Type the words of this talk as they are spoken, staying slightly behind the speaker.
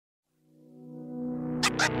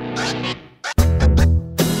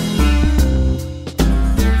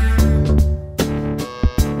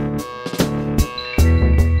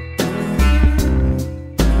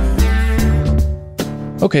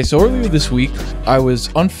Okay, so earlier this week, I was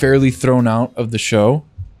unfairly thrown out of the show,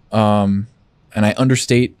 and I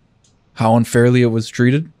understate how unfairly it was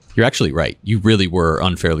treated. You're actually right. You really were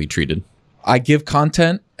unfairly treated. I give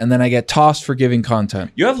content, and then I get tossed for giving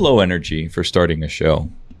content. You have low energy for starting a show.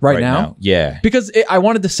 Right now? Yeah. Because I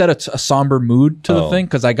wanted to set a somber mood to the thing,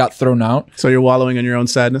 because I got thrown out. So you're wallowing in your own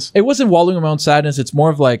sadness? It wasn't wallowing in my own sadness. It's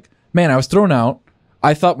more of like, man, I was thrown out.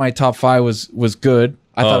 I thought my top 5 was good.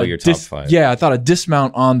 I thought your top 5. Yeah, I thought a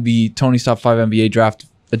dismount on the Tony's Top 5 NBA Draft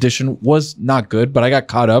edition was not good, but I got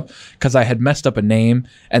caught up because I had messed up a name,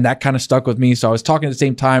 and that kind of stuck with me. So I was talking at the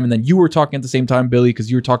same time, and then you were talking at the same time, Billy, because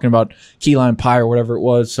you were talking about key lime pie or whatever it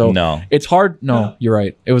was. So no, it's hard. No, you're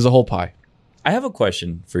right. It was a whole pie. I have a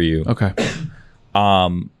question for you. Okay.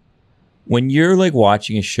 When you're like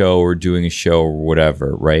watching a show or doing a show or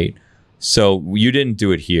whatever, right? So you didn't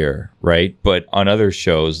do it here, right? But on other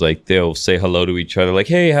shows, like they'll say hello to each other, like,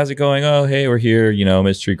 "Hey, how's it going? Oh, hey, we're here, you know,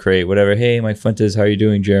 mystery crate, whatever. Hey, Mike Fuentes, how you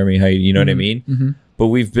doing, Jeremy? How you know what I mean?" Mm-hmm. But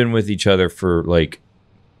we've been with each other for like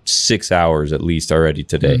 6 hours at least already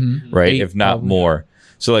today, right? 8, if not probably. more.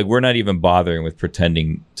 So like we're not even bothering with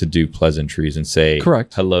pretending to do pleasantries and say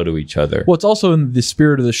Correct. hello to each other. Well, it's also in the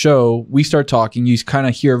spirit of the show. We start talking, you kind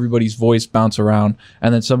of hear everybody's voice bounce around,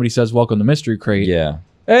 and then somebody says, "Welcome to Mystery Crate." Yeah.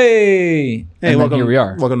 Hey, and welcome. here we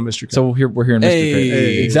are. Welcome to Mystery Crate. So we're here in Mystery Crate.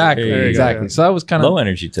 Hey. Exactly, There you go, exactly. yeah. So that was kind Low of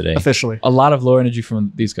energy today. Officially. a lot of low energy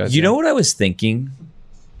from these guys. You know what I was thinking?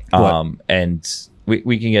 What? And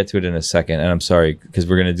we can get to it in a second. And I'm sorry, because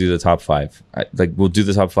we're gonna do the top 5. We'll do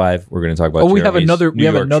the top 5. We're gonna talk about. Oh, we have Jeremy's another. New We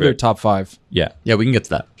have York another trip. top 5. Yeah, Yeah, we can get to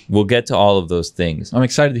that. we'll get to all of those things. I'm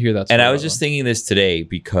excited to hear that. And story, I was by the just way. thinking this today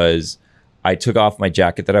because I took off my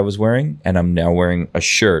jacket that I was wearing, and I'm now wearing a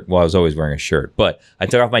shirt. Well, I was always wearing a shirt, but I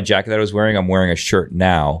took off my jacket that I was wearing. I'm wearing a shirt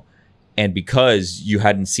now. And because you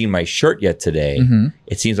hadn't seen my shirt yet today,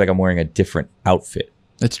 it seems like I'm wearing a different outfit,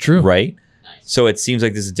 It's true. right? So it seems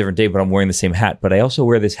like this is a different day, but I'm wearing the same hat. But I also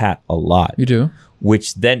wear this hat a lot. You do.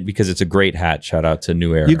 Which then, because it's a great hat, shout out to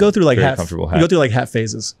New Era. You go through like Very hat. comfortable You hat. go through like hat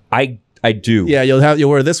phases. I do. Yeah,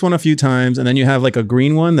 you'll wear this one a few times, and then you have like a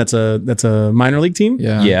green one that's a minor league team.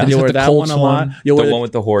 Yeah. Yeah. And you'll Is it wear the that Colts one a lot. one? You'll The wear one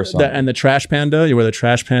with the horse on. and the trash panda. You wear the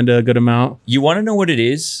trash panda a good amount, You want to know what it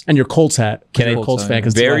is? and your Colts hat. Can You're I- a Colts fan?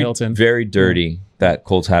 Because Very, Hilton. very dirty. That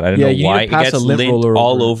Colts hat. I don't Yeah, know you need why to it pass gets a lint lint roller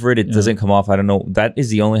all over over it. It doesn't come off. I don't know. That is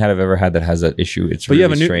the only hat I've ever had that has that issue. It's But really you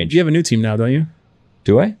have a new. strange. You have a new team now, don't you?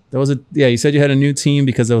 Do I? There was a You said you had a new team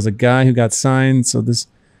because there was a guy who got signed. So this.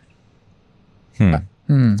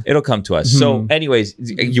 It'll come to us. So, anyways,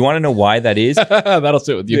 you want to know why that is? That'll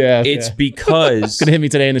sit with you. Yeah, It's because gonna hit me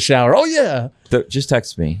today in the shower. Oh yeah. just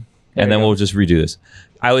text me, and then we'll just redo this.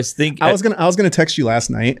 I was thinking. I was gonna text you last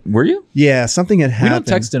night. Were you? Yeah, something had We happened.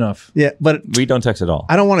 don't text enough. Yeah, but We don't text at all.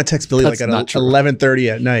 I don't want to text Billy That's like not at true. 11:30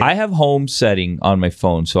 at night. I have home setting on my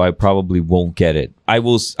phone, so I probably won't get it. I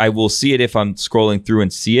will see it if I'm scrolling through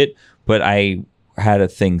and see it, but I had a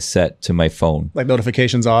thing set to my phone. like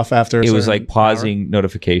notifications off after. a It was certain like pausing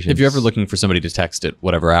notifications. If you're ever looking for somebody to text at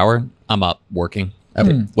whatever hour, I'm up working at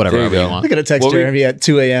whatever There you hour go. you hour. want. I'm gonna text What were you- Jeremy at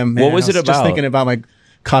 2 a.m. man. What was I it Just about? thinking about my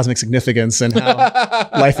cosmic significance and how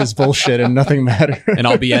life is bullshit and nothing matters. And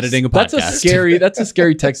I'll be editing a podcast. That's a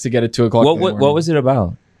scary text to get at 2 o'clock. what was it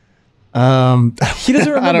about? He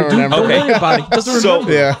doesn't remember. I don't dude. remember. Don't Okay. worry about it. He doesn't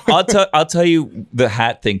remember. Yeah. I'll tell you the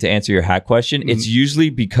hat thing to answer your hat question. It's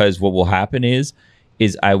usually because what will happen is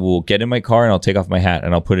I will get in my car and I'll take off my hat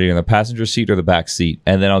and I'll put it in the passenger seat or the back seat,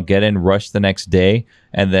 and then I'll get in, rush the next day,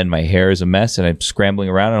 and then my hair is a mess and I'm scrambling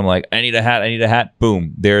around and I'm like, I need a hat.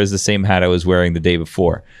 Boom, there is the same hat I was wearing the day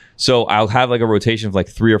before. So I'll have like a rotation of like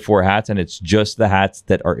 3 or 4 hats, and it's just the hats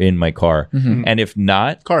that are in my car. And if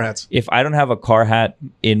not, Car hats. if I don't have a car hat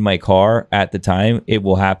in my car at the time, it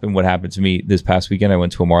will happen. What happened to me this past weekend, I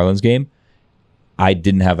went to a Marlins game. I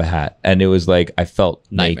didn't have a hat, and it was like I felt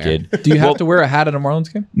Nightmare. naked. Do you have to wear a hat at a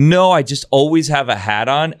Marlins game? No, I just always have a hat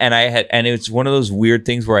on, and it's one of those weird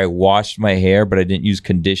things where I washed my hair, but I didn't use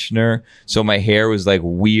conditioner, so my hair was like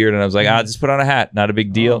weird, and I was like, just put on a hat, not a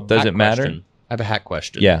big deal, doesn't Hat matter. question. I have a hat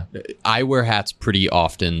question. Yeah. I wear hats pretty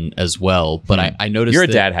often as well, but I noticed You're a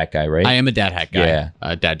that dad hat guy, right? I am a dad hat guy.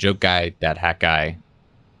 Yeah. Dad joke guy, dad hat guy.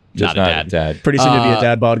 Just not a dad. Pretty soon to be a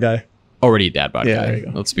dad bod guy. Already a dad bod Yeah, guy. there you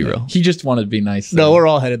go. Let's be real. He just wanted to be nice. No, we're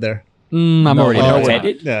all headed there. I'm already a no, dad we're hat.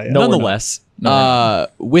 Headed? Yeah, yeah. No, we're Nonetheless,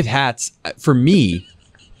 with hats, for me,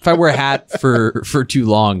 if I wear a hat for too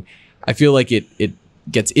long, I feel like it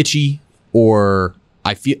gets itchy, or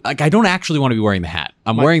I feel like I don't actually want to be wearing the hat.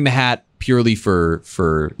 I'm wearing the hat purely for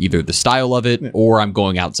either the style of it or I'm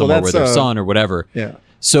going out somewhere where there's sun or whatever. Yeah.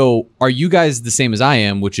 So are you guys the same as I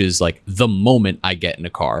am, which is like the moment I get in a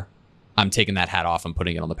car, I'm taking that hat off and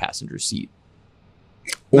putting it on the passenger seat?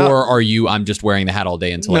 Or are you, I'm just wearing the hat all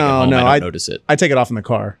day until I get home, I don't notice it? I take it off in the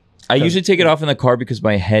car. I usually take it off in the car because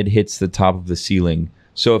my head hits the top of the ceiling.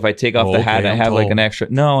 So if I take off the hat, I have like an extra.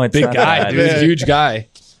 No, it's big not guy, that. dude, huge guy.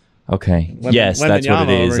 Okay. Yes, that's what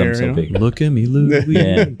it is. I'm so big. Look at me, Louis.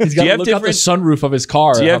 Yeah. He's got to look out the sunroof of his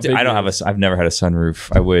car. I don't have a. I've never had a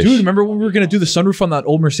sunroof. I wish. Dude, remember when we were gonna do the sunroof on that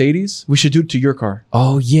old Mercedes? We should do it to your car.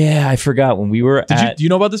 Oh yeah, I forgot when we were Do you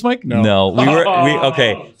know about this, Mike? No, we were.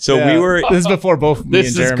 Okay, so we were. This is before both me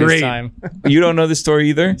and Jeremy's time. You don't know the story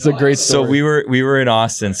either. It's a great story. So we were in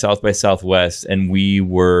Austin, South by Southwest, and we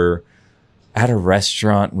were at a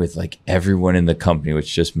restaurant with like everyone in the company,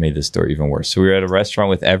 which just made the story even worse. So we were at a restaurant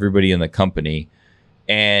with everybody in the company,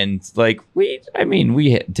 and like we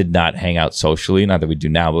did not hang out socially, not that we do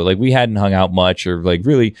now, but like we hadn't hung out much or like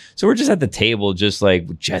really. So we're just at the table, just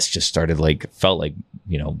like Jess just started, like felt like,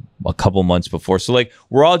 you know, a couple months before. So like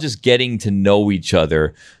we're all just getting to know each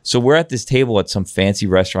other. So we're at this table at some fancy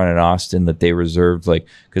restaurant in Austin that they reserved, like,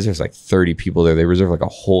 because there's like 30 people there. They reserved like a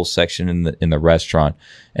whole section in the restaurant.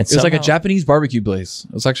 And it was like a Japanese barbecue place.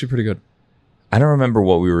 It was actually pretty good. I don't remember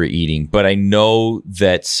what we were eating, but I know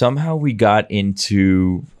that somehow we got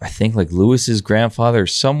into, I think like Lewis's grandfather,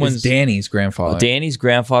 Danny's grandfather. Danny's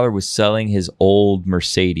grandfather was selling his old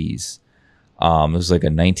Mercedes. It was like a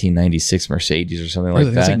 1996 Mercedes or something like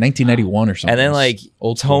that. It was like 1991 or something. And then like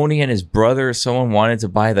Tony and his brother, someone wanted to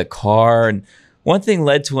buy the car, and one thing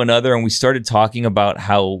led to another, and we started talking about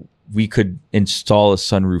how we could install a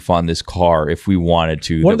sunroof on this car if we wanted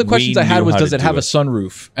to. One of the questions I had was, does it have a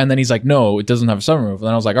sunroof? And then he's like, no, it doesn't have a sunroof. And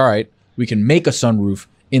then I was like, all right, we can make a sunroof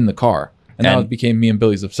in the car. And now it became me and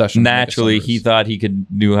Billy's obsession. Naturally, he thought he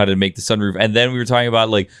knew how to make the sunroof. And then we were talking about,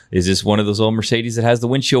 like, is this one of those old Mercedes that has the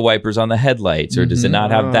windshield wipers on the headlights? Or does it not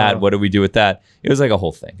have that? What do we do with that? It was like a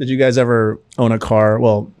whole thing. Did you guys ever own a car?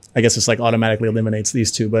 Well, I guess it's like automatically eliminates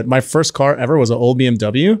these two. But my first car ever was an old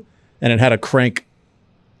BMW, and it had a crank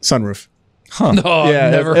sunroof. Huh. No,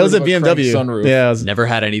 yeah, it was a BMW sunroof. Yeah, it was never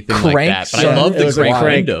had anything like that. But I love the crank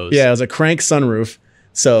windows. Yeah, it was a crank sunroof.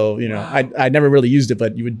 So, you know, I never really used it,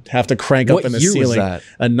 but you would have to crank up in the ceiling. Was that?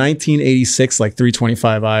 A 1986, like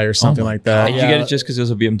 325i or something like that. Did you get it just because it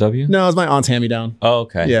was a BMW? No, it was my aunt's hand-me-down. Oh,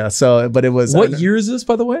 okay. Yeah, so, but it was... What year is this,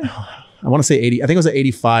 by the way? I want to say 80. I think it was an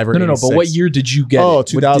 85 or 86. No, but what year did you get it?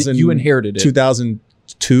 2000. You inherited it.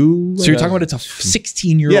 2002. So you're talking about it's a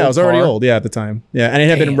 16-year-old Yeah, it was already car? old, at the time. Yeah, and it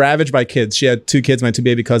had been ravaged by kids. She had two kids, my two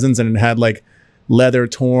baby cousins, and it had like leather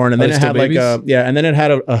torn, and then it had like and then it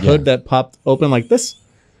had a hood that popped open like this.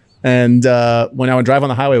 And when I would drive on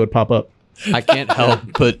the highway, it would pop up. I can't help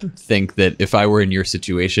but think that if I were in your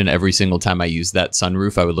situation, every single time I used that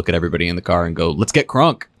sunroof, I would look at everybody in the car and go, let's get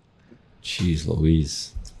crunk. Jeez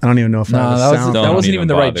Louise. I don't even know if that wasn't even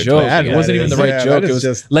the right joke. It wasn't even the right joke. It was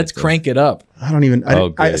just, let's crank it up. I don't even.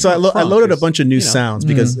 So I loaded a bunch of new sounds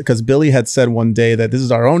because Billy had said one day that this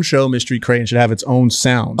is our own show, Mystery Crate, and should have its own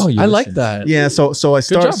sounds. Oh, I like that. Yeah. So I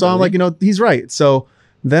started. So I'm like, he's right. So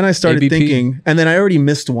then I started thinking, and then I already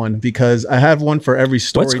missed one because I have one for every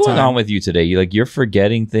story. What's going on with you today? You're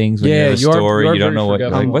forgetting things when you have a story. You don't know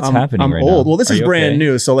what's happening right now. I'm old. Well, this is brand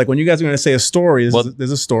new. So like when you guys are going to say a story,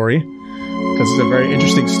 there's a story because it's a very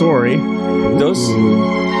interesting story.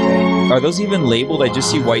 Are those even labeled? I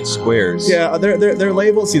just see white squares. Yeah, they're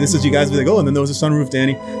labeled. See, this is you guys be like, oh, and then there was a sunroof,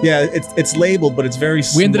 Danny. Yeah, it's labeled, but it's very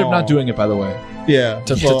small. We ended up not doing it, by the way. Yeah.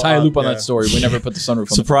 To tie a loop on that story, we never put the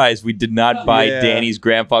sunroof on. Surprise, we did not buy Danny's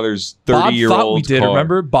grandfather's 30-year-old Bob thought we did,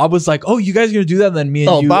 remember? Bob was like, oh, you guys are going to do that? And then me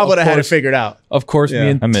and you... Bob would have had it figured out. Of course,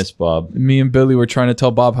 I miss Bob. Me and Billy were trying to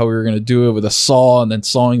tell Bob how we were going to do it with a saw and then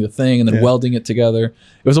sawing the thing and then welding it together.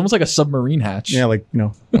 It was almost like a submarine hatch. Yeah, like,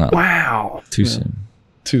 wow. Too soon.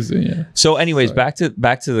 Too soon, yeah. So anyways, back to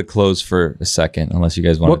the clothes for a second, unless you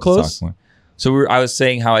guys want to talk more. So I was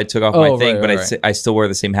saying how I took off my thing, but I still wear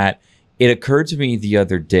the same hat. It occurred to me the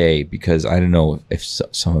other day, because I don't know if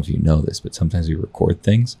some of you know this, but sometimes we record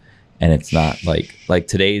things and it's not like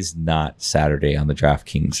today's not Saturday on the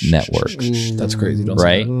DraftKings network. That's crazy. Don't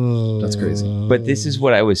right? Say that. That's crazy. But this is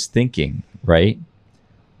what I was thinking, right?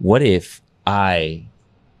 What if I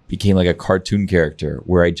became like a cartoon character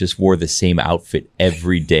where I just wore the same outfit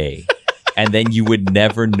every day? And then you would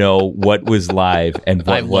never know what was live and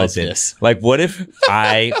what wasn't. Like, what if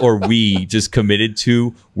I or we just committed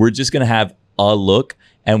to, we're just going to have a look,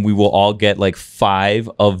 and we will all get like 5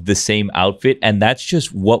 of the same outfit, and that's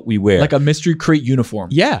just what we wear. Like a mystery crate uniform.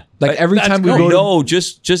 Yeah. Like every time we go no,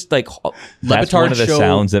 just like that's one of the Show,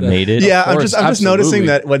 sounds that made it. Yeah, I'm just noticing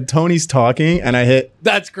that when Tony's talking and I hit,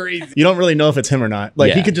 That's crazy. you don't really know if it's him or not.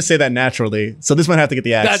 Like he could just say that naturally. So this might have to get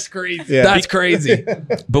the axe. That's crazy. Yeah. That's crazy.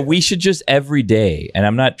 But we should just every day, and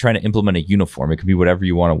I'm not trying to implement a uniform. It could be whatever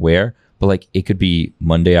you want to wear, but like it could be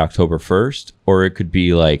Monday, October 1st, or it could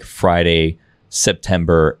be like Friday,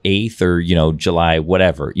 September 8th, or July,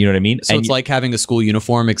 whatever. You know what I mean? So it's like having a school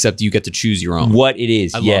uniform, except you get to choose your own. What it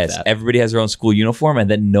is, I love yes. that. Everybody has their own school uniform, and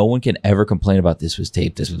then no one can ever complain about this was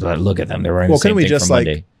taped. This was look at them. They're wearing the same thing from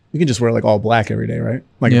Monday. We can just wear like all black every day, right?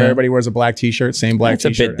 Like if everybody wears a black t-shirt, same black It's a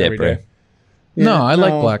t-shirt bit every day. different. No, I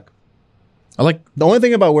like black. I like The only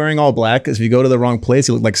thing about wearing all black is if you go to the wrong place,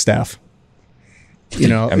 you look like staff. You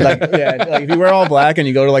know, like if you wear all black and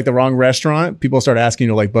you go to like the wrong restaurant, people start asking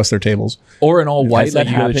you to like bust their tables. or an all white. Has that Like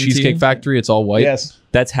you go to happened the to Cheesecake you? Factory, it's all white. Yes.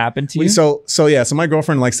 That's happened to you? So my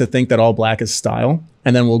girlfriend likes to think that all black is style,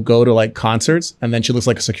 and then we'll go to like concerts, and then she looks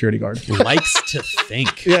like a security guard. Likes to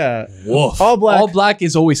think. Yeah, Woof. all black. All black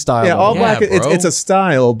is always style. Yeah, all though. black. bro. It's a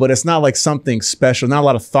style, but it's not like something special. Not a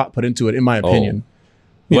lot of thought put into it, in my opinion.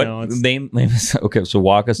 You know, What it's- name? Okay, so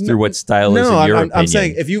walk us through what style is in No, your I'm opinion.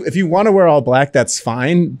 saying if you want to wear all black, that's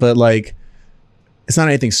fine, but like it's not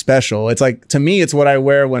anything special. It's like, to me, it's what I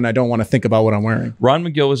wear when I don't want to think about what I'm wearing. Ron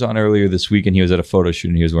McGill was on earlier this week, and he was at a photo shoot,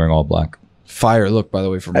 and he was wearing all black. Fire look, by the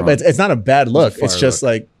way, from Ron. But it's not a bad look. fire It's just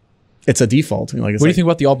like it's a default. Like, What do you think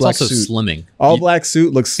about the all It's black also suit? slimming. All black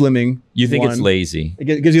suit looks slimming. You think it's One. lazy? It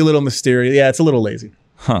gives you a little mysterious. Yeah, it's a little lazy.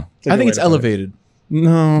 Huh. It's a I good think way it's to put it. elevated.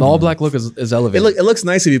 No, The all black look is elevated. it looks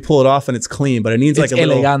nice if you pull it off and it's clean, but it needs It's like a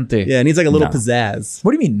little. elegante. Yeah, it needs like a little No. pizzazz.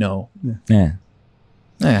 What do you mean no? Yeah.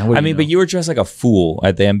 Yeah, what do I you mean, know? but you were dressed like a fool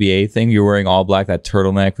at the NBA thing. You were wearing all black, that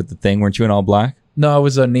turtleneck with the thing. Weren't you in all black? No, it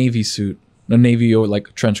was a navy suit, a navy or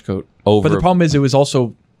like trench coat. Over. But the problem is, it was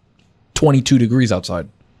also 22 degrees outside,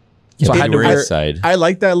 so I had to wear. inside. I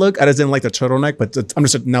like that look. I just didn't like the turtleneck, but I'm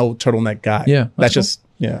just a no turtleneck guy. Yeah, that's that's cool. just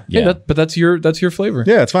yeah. Yeah, Yeah. but that's your flavor.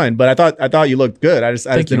 Yeah, it's fine. But I thought you looked good. I just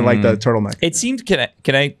Thank didn't you. like the turtleneck. It seemed. Can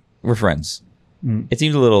I? We're friends. Mm. It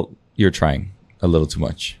seems a little. You're trying a little too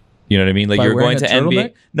much. You know what I mean? Like By you're wearing going to a NBA.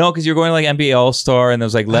 turtleneck? No, because you're going to like NBA All Star, and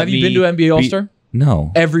there's like. Have you been to NBA All Star?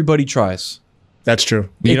 No. Everybody tries. That's true.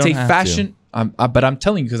 You It's don't a have fashion. But I'm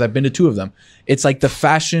telling you, because I've been to 2 of them. It's like the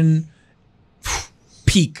fashion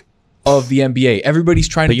peak of the NBA. Everybody's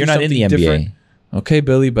trying But to you're do not in something the NBA. different. Okay,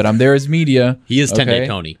 Billy, but I'm there as media. He is 10 day okay?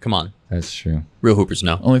 Tony. Come on. That's true. Real hoopers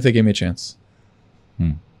know. Only if they gave me a chance.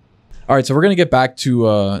 All right, so we're gonna get back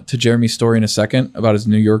to Jeremy's story in a second about his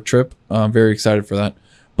New York trip. I'm very excited for that.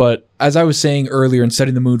 But as I was saying earlier and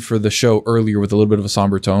setting the mood for the show earlier with a little bit of a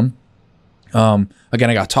somber tone, again,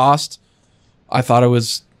 I got tossed. I thought I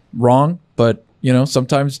was wrong, but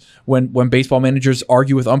sometimes when baseball managers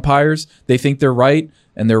argue with umpires, they think they're right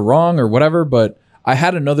and they're wrong or whatever. But I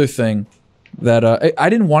had another thing that I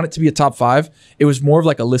didn't want it to be a top 5. It was more of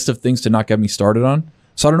like a list of things to not get me started on.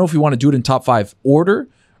 So I don't know if you want to do it in top 5 order,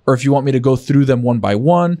 or if you want me to go through them one by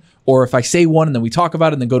one, or if I say one and then we talk about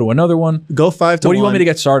it and then go to another one. Go 5 to 1. What do you want me to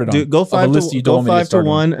get started on? Go Of a 5 list to you don't go want me to get 5 to started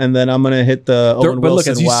on? 1, and then I'm gonna hit the Owen But look,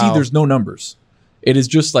 Wilson. as you see, wow. there's no numbers. It is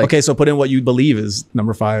just like Okay, so put in what you believe is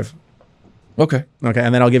number 5. okay. Okay,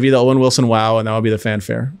 and then I'll give you the Owen Wilson wow, and that'll be the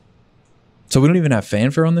fanfare. So we don't even have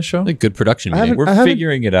fanfare on this show. Like good production. I meeting. We're haven't-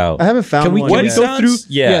 figuring it out. I haven't found Can we, one can we yet. go through?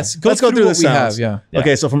 Yeah. Yes, Let's go through the what we have. sounds. Yeah.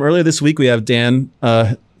 Okay, so from earlier this week, we have Dan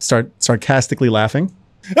start sarcastically laughing.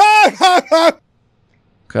 Okay,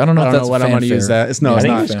 I don't know I if don't that's know what I'm going to fanfare. use that. It's I it's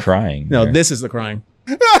think not. he was crying. No, there. this is the crying.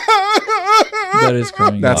 That is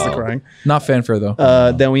crying. That's Oh. the crying. Not fanfare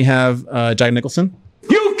though. Then we have Jack Nicholson.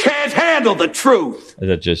 You can't handle the truth. Is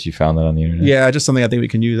that just you found that on the internet? Yeah, just something I think we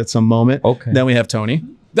can use at some moment. Okay. Then we have Tony.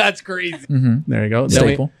 That's crazy. There you go.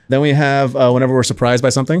 Staple. Then we have whenever we're surprised by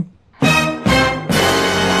something.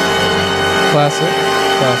 Classic.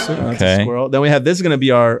 That's a Okay. squirrel. Then we have this is going to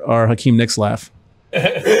be our Hakeem Nicks laugh.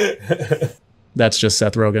 That's just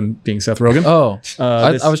Seth Rogen being Seth Rogen. Oh,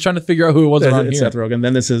 this- I was trying to figure out who it was around it's here. Seth Rogen.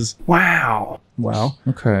 Then this is Wow. wow.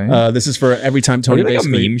 Okay. This is for every time Are Tony we like a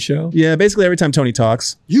basically. meme show? Yeah, basically every time Tony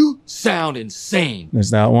talks. You sound insane. There's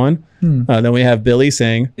that one. Then we have Billy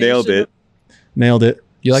saying Nailed it. nailed it.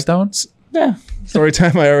 You like that one? Yeah. Story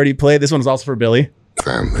time I already played. This one is also for Billy.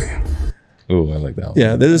 Ooh, I like that one.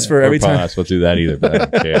 Yeah, this is for We're every probably time. not supposed to do that either, but I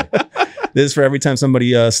don't care. This is for every time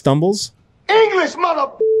somebody stumbles. English,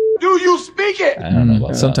 mother. Do you speak it? I don't know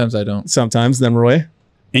about Sometimes I don't. Sometimes. Then Roy.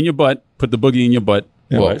 In your butt. Put the boogie in your butt.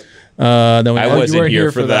 What? Then we I have, wasn't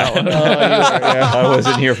here for that. one. I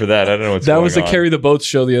wasn't here for that. I don't know what's That going was the on. Carry the Boats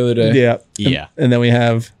show the other day. yeah. Yeah. And then we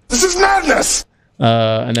have, This is madness!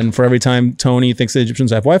 and then for every time Tony thinks the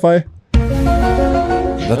Egyptians have Wi-Fi.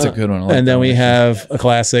 That's a good one. I like And that then we one. have a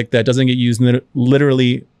classic that doesn't get used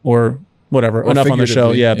literally or whatever. Or Enough on the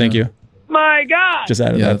show. figuratively, Yeah, thank yeah. you. My God! Just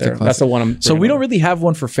added Yeah, that that's a there. classic. That's the one I'm. So we don't really have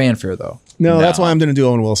one for fanfare though. No, that's why I'm going to do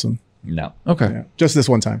Owen Wilson. No. Okay. Yeah, just this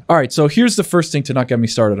one time. All right. So here's the first thing to not get me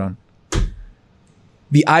started on.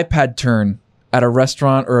 The iPad turn at a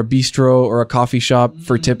restaurant or a bistro or a coffee shop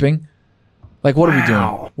for tipping. Like, what are we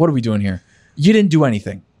doing? What are we doing here? You didn't do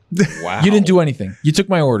anything. Wow. You didn't do anything. You took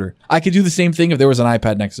my order. I could do the same thing if there was an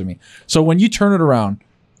iPad next to me. So when you turn it around,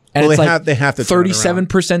 and Well, it's they have to turn it around.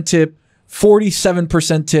 37% tip,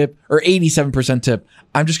 47% tip, or 87% tip,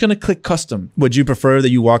 I'm just gonna click custom. Would you prefer that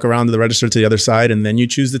you walk around to the register to the other side and then you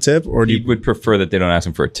choose the tip, or do You you? would prefer that they don't ask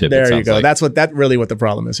him for a tip. it There you sounds go. like. That's really what the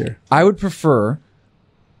problem is here. I would prefer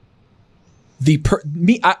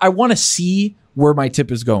I want to see where my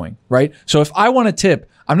tip is going, right? So if I want to tip,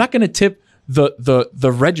 I'm not going to tip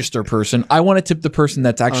the register person. I want to tip the person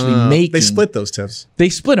that's actually making. They split those tips. They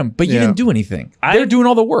split them, but you Yeah. didn't do anything. They're doing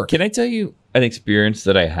all the work. Can I tell you an experience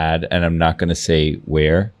that I had, and I'm not going to say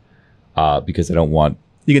where, because I don't want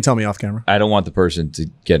You can tell me off camera. the person to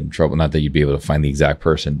get in trouble. Not that you'd be able to find the exact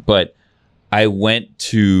person, but I went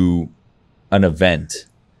to an event,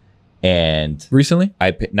 and Recently?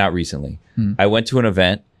 not recently. I went to an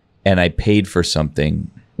event and I paid for something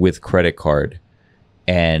with credit card,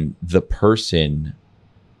 and the person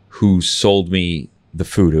who sold me the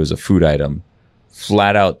food, it was a food item,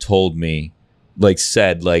 flat out told me,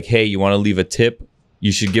 said, hey, you want to leave a tip?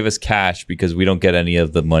 You should give us cash because we don't get any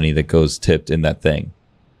of the money that goes tipped in that thing.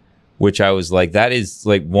 Which I was like, that is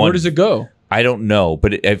one. Where does it go? I don't know,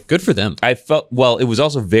 but Good for them. I felt, it was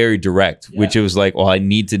also very direct, which it was like, I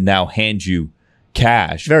need to now hand you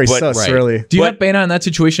cash. Very but, sus, right. really. Do you But- have Bana in that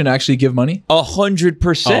situation to actually give money?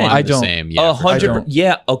 100%. I'm I the don't. Same. Yeah, for 100. sure.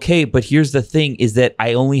 Yeah, okay, but here's the thing: is that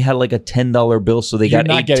I only had like a $10 bill, so they You're got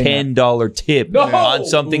not a getting $10 tip No! on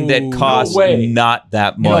something that Ooh, costs no way. not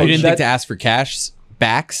that No, much. you didn't that- think to ask for cash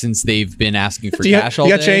back since they've been asking for Do you, cash all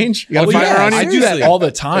you day? got change? You got Oh, a fire yeah, on you? I do that all the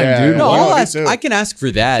time, Yeah. dude. No, Yeah, I'll me ask, too. I can ask for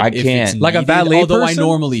that. I if can't. it's Like a needed, valet although person? I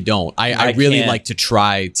normally don't. I I really can't. like to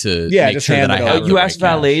try to Yeah, make just sure that hand I it have over. the You right ask cash.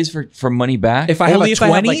 valets for money back? If I have Only a if I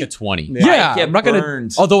have 20, like a 20. yeah, I get I'm not gonna.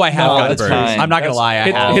 burned. Although I have No, gotten that's burned. fine. I'm not gonna lie. I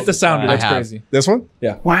have. Hit the sounder. I That's have. crazy. This one?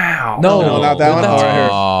 Wow. No, No, not that one. That's, Oh, right here.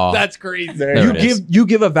 Oh. that's crazy. There There you it go. is. You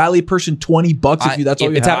give a valet person $20 if you that's all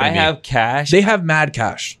you if have. I have cash, They have mad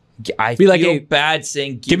cash. I be feel like, hey, bad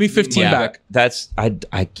saying give me 15 money back. That's I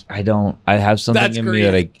don't. I have something That's in me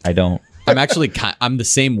that I don't. I'm actually I'm the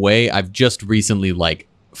same way. I've just recently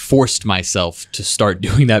forced myself to start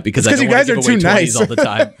doing that because I It's 'cause don't you want guys to are give away too 20s nice. all the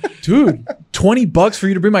time. Dude, $20 for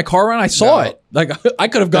you to bring my car around? I saw it. Like I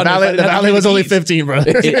could have The gotten it if I valet, didn't the have to valet pay was the only fees. 15, bro.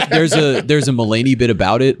 There's a Mulaney bit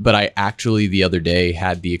about it, but I actually the other day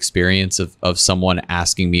had the experience of someone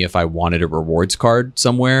asking me if I wanted a rewards card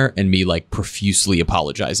somewhere and me profusely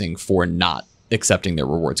apologizing for not accepting their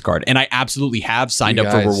rewards card. And I absolutely have signed You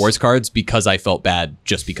up for guys. rewards cards because I felt bad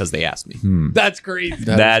just because they asked me. That's crazy.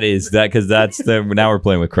 That is because that's the now we're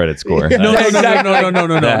playing with credit score. No, nothing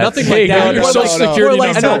Hey, like that. no, you're Or Social or Security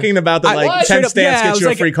I'm number. talking about the I- 10 straight up, stamps yeah, it get was you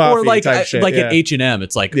a free coffee or type shit. Like yeah. at H&M,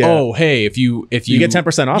 it's like, Yeah. oh, hey, if you You get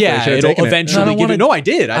 10% off. yeah, Should've it'll taken it. eventually I don't give wanna- it. No, I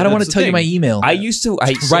did. I don't want That's to the tell you thing. my email. I used to.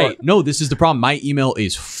 Right. No, this is the problem. My email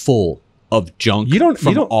is full of junk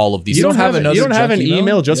from all of these. you don't things. have another You don't have junk an email?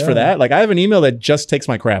 email just for Yeah. that? Like I have an email that just takes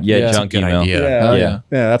my crap. Yeah, Yeah, junk Good email. idea. Yeah. Yeah.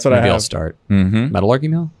 Yeah, that's what I Maybe I'll have. start. Mm-hmm. Metallark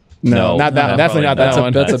email? No, not that. no, Definitely not that That's a,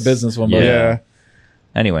 one. that's a business one. Yeah. Bro. Yeah.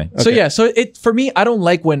 Anyway, So Okay. yeah, so it for me, I don't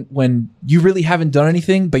like when you really haven't done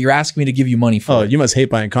anything, but you're asking me to give you money for Oh, it. you must hate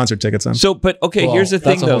buying concert tickets then. so but okay. Well, here's the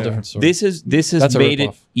thing that's a whole though. different story. This has That's a made it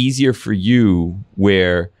ripoff. easier for you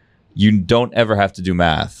where you don't ever have to do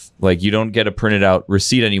math. Like you don't get a printed out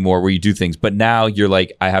receipt anymore where you do things. But now you're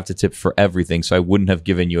like, I have to tip for everything, so I wouldn't have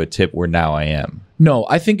given you a tip where now I am. No,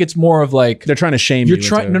 I think it's more of like They're trying to shame you're you.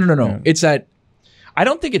 trying. into- No. Yeah. It's that I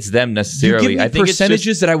don't think it's them you necessarily. give me I think percentages it's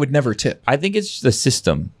just, that I would never tip. I think it's the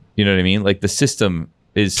system. You know what I mean? Like the system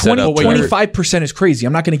is set up. 25% is crazy.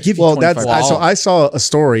 I'm not going to give you. Well, 25%. that's so I saw a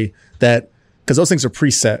story that because those things are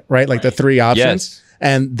preset, right? Like the three options, Yes.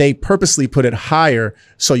 and they purposely put it higher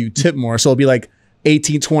so you tip more. So it'll be like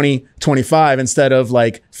 18, 20, 25 instead of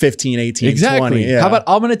like 15, 18, exactly. 20. Yeah. How about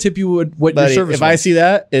I'm going to tip you what But your service? if I was. see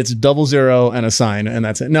that, it's 00 and a sign, and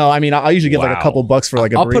that's it. No, I mean I'll usually give like a Wow. couple bucks for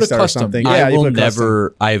like a I'll put a barista or custom. something. I you will put custom.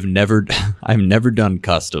 never. I've never done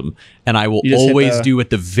custom, and I will You just hit always the- do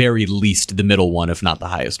at the very least the middle one, if not the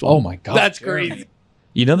highest one. Oh my god, That's crazy.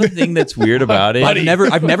 You know the thing that's weird about it?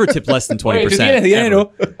 I've never tipped less than 20%.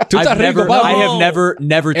 I've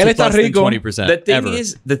never tipped less than 20%. The thing ever.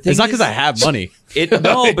 is, the thing it's not is, because I have money.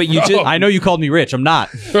 No, but you just. I know you called me rich. I'm not.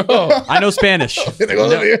 I know Spanish. But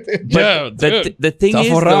the thing is,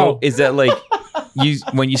 though, is that like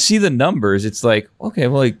when you see the numbers, it's like, okay,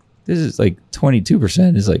 well, like this is like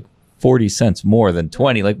 22% is like 40 cents more than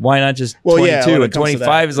 20. Like, why not just 22 and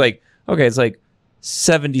 25 is like, okay, it's like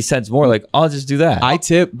 70 cents more. Like, I'll just do that. I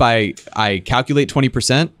calculate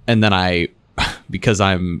 20%, and then because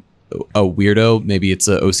I'm a weirdo, maybe it's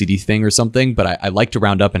a OCD thing or something, but I like to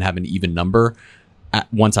round up and have an even number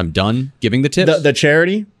once I'm done giving the tips. The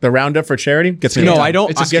charity, the roundup for charity gets me. No, I don't.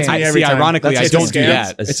 It's a scam every time. Ironically, I don't do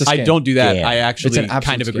that. I don't do that. Yeah. I actually It's an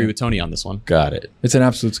kind of agree scam. with Tony on this one. Got it. It's an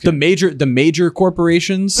absolute scam. The major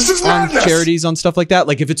corporations on charities on stuff like that,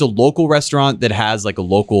 like if it's a local restaurant that has like a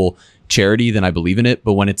local charity, then I believe in it.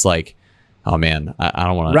 But when it's like, oh man, I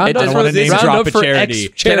don't want to name drop a charity.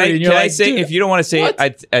 Can I say, if you don't want to say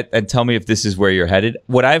it, and tell me if this is where you're headed?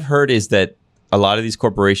 What I've heard is that a lot of these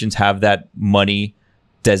corporations have that money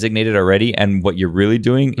designated already, and what you're really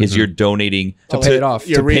doing is you're donating to pay it off.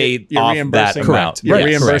 to pay off that amount. You're Yes.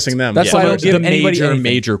 reimbursing them. That's why I don't give anybody anything.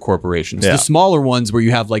 Major corporations. Yeah. The smaller ones where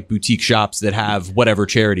you have like boutique shops that have whatever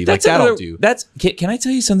charity, like that I'll do. Can I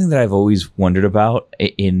tell you something that I've always wondered about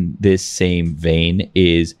in this same vein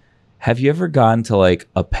is, have you ever gone to like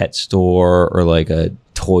a pet store or like a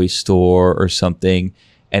toy store or something,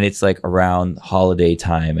 and it's like around holiday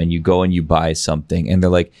time and you go and you buy something and they're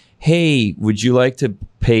like, hey, would you like to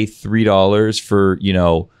pay $3 for,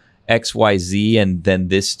 XYZ, and then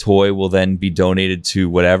this toy will then be donated to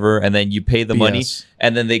whatever, and then you pay the money,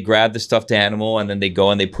 and then they grab the stuffed animal and then they go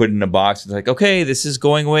and they put it in a box. It's like, okay, this is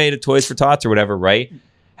going away to Toys for Tots or whatever, right?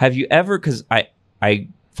 Have you ever, because I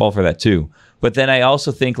fall for that too, but then I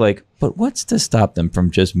also think like, but what's to stop them from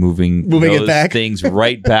just moving it back? things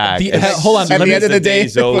right back? Hold on, at the end of the day,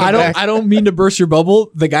 I don't mean to burst your bubble.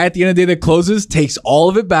 The guy at the end of the day that closes takes all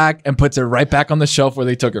of it back and puts it right back on the shelf where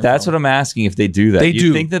they took it. That's what I'm asking, if they do that. They you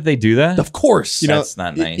do. think that they do that? Of course. That's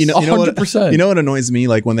not nice. You know what? 100%. You know what annoys me?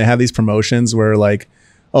 Like when they have these promotions where like,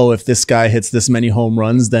 oh, if this guy hits this many home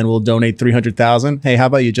runs, then we'll donate 300,000. Hey, how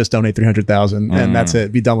about you just donate 300,000 and that's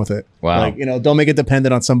it? Be done with it. Wow. Like, don't make it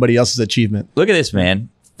dependent on somebody else's achievement. Look at this, man.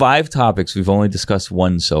 5 topics. We've only discussed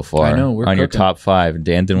one so far. I know, we're on your cooking. top 5. And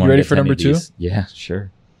Dan didn't want to ready get for to any number of these. 2? Yeah, sure.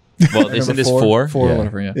 Well, isn't this 4? 4 Yeah. or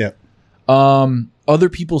whatever, yeah. Yeah. Other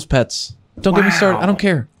people's pets. Don't get me started. I don't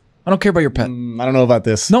care. I don't care about your pet. I don't know about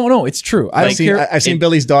this. No, it's true. I don't care. I've seen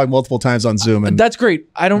Billy's dog multiple times on Zoom, and That's great.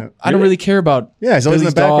 I don't really care about. Yeah, he's always in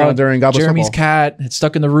the Billy's background dog, during Goblin Jeremy's football. cat. It's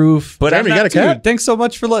stuck in the roof. But Jeremy, you got a cat? Dude, thanks so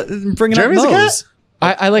much for bringing Jeremy's up a Moe's.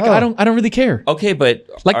 cat? I don't really care. Okay, but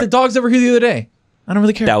Like the dogs that were here the other day. I don't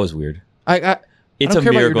really care. that was weird. I It's don't a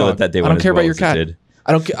care about your miracle dog. that day I went don't as care about well your as it cat. did.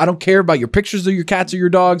 I don't care about your pictures of your cats or your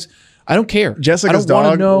dogs. I don't care. Jessica's I don't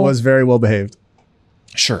wanna dog was very well behaved.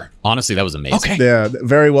 Sure. Honestly, that was amazing. Okay. Yeah,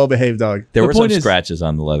 very well behaved dog. There The were some point is- scratches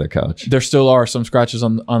on the leather couch. There still are some scratches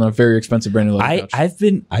on a very expensive brand new leather couch.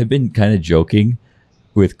 I've been kind of joking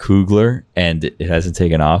with Kugler, and it hasn't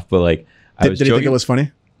taken off. But like, I was Did he joking. think it was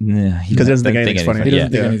funny? Nah, Because he doesn't think anything's funny. He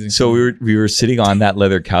doesn't Yeah. think anything. So we were sitting on that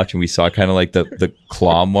leather couch, and we saw kind of like the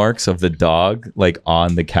claw marks of the dog like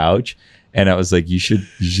on the couch. And I was like, you should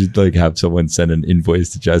like have someone send an invoice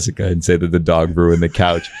to Jessica and say that the dog ruined the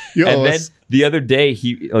couch. You And owe then us. the other day,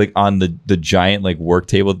 he like on the giant like work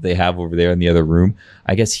table that they have over there in the other room,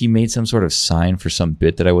 I guess he made some sort of sign for some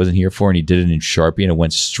bit that I wasn't here for, and he did it in Sharpie, and it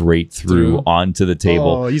went straight through onto the table.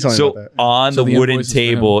 Oh, you told me so about that. on So the the wooden invoice is for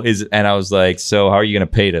him. table is, and I was like, so how are you going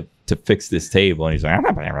to pay to fix this table? And he's like, I'm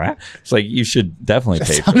not paying for that. It's like, you should definitely pay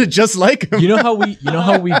for it. Sounded just like him. You know how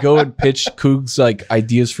we go and pitch Cougs like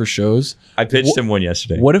ideas for shows? I pitched him one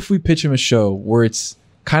yesterday. What if we pitch him a show where it's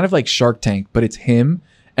kind of like Shark Tank, but it's him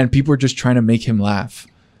and people are just trying to make him laugh,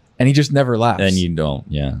 and he just never laughs. And you don't,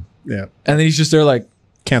 yeah. Yeah, and then he's just there like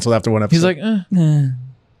canceled after one episode. he's like,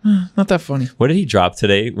 not that funny. What did he drop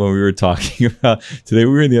today when we were talking about? Today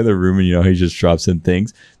we were in the other room, and he just drops in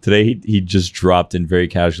things. Today he just dropped in very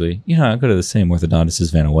casually. I go to the same orthodontist as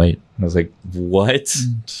Vanna White. And I was like, what?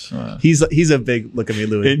 he's a big look at me,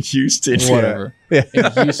 Louis. In Houston, Whatever. Yeah.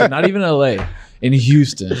 In Houston, not even LA. In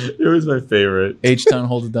Houston, It was my favorite. H-Town,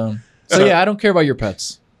 hold it down. So yeah, I don't care about your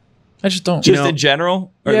pets. I just don't. Just in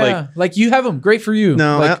general, or yeah, like you have them, great for you.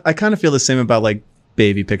 No, like, I kind of feel the same about like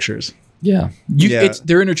baby pictures. yeah. Yeah.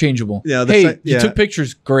 they're interchangeable. Yeah, hey, you took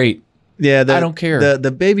pictures, great. Yeah, I don't care.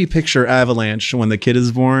 The baby picture avalanche when the kid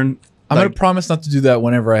is born. I'm gonna promise not to do that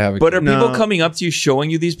whenever I have a But kid. are people coming up to you showing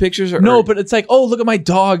you these pictures? Or, No, but it's like, oh, look at my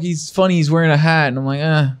dog. He's funny. He's wearing a hat, and I'm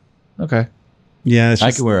like, okay. Yeah, it's I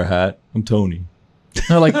just, can wear a hat. I'm Tony.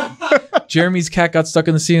 No, like Jeremy's cat got stuck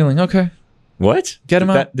in the ceiling. Okay, What? Get him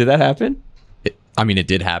out. Did that happen? It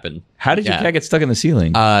did happen. How did your cat get stuck in the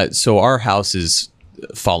ceiling? So our house is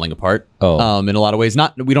falling apart. Oh. In a lot of ways.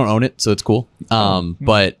 We don't own it, so it's cool.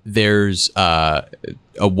 But there's a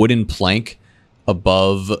wooden plank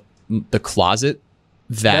above the closet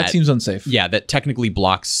that seems unsafe. Yeah, that technically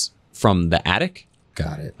blocks from the attic.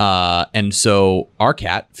 Got it. And so our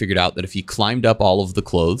cat figured out that if he climbed up all of the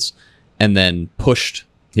clothes and then pushed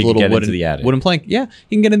He could get into the attic. wooden plank, he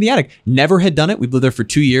can get in the attic. Never had done it. We've lived there for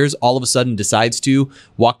 2 years. All of a sudden decides to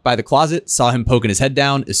walk by the closet, saw him poking his head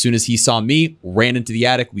down. As soon as he saw me, ran into the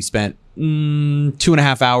attic. We spent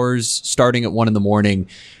 2.5 hours starting at 1 a.m.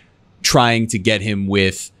 trying to get him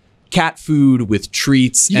with cat food, with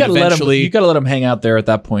treats. You gotta let him hang out there at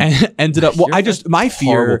that point. And ended up. Well, my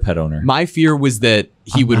horrible pet owner. My fear was that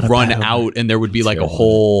he would run out and there would be like a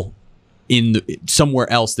hole in somewhere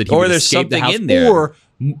else that he would there's escape the something house. in there. Or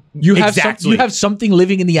you have something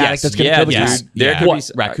living in the attic that's going to kill the cat. There could be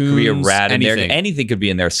raccoons, could be a rat in there. anything. Anything could be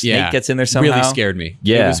in there. Snake gets in there somehow. Really scared me.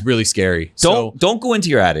 Yeah. It was really scary. Don't go into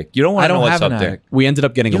your attic. You don't want to know what's up there. We ended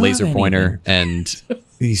up getting a You don't laser have pointer, and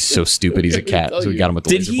he's so stupid. He's a cat, so we got him with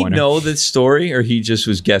the Did laser he pointer. know this story, or he just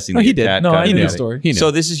was guessing? No, that he your did. cat No, got I in knew the the attic? story. He knew.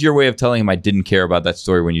 So this is your way of telling him I didn't care about that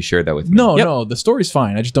story when you shared that with me. No, the story's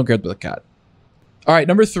fine. I just don't care about the cat. All right,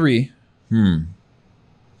 number 3.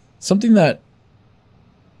 Something that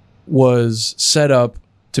was set up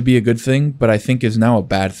to be a good thing, but I think is now a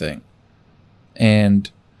bad thing. And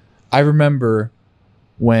I remember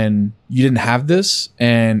when you didn't have this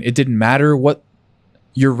and it didn't matter what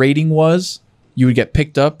your rating was, you would get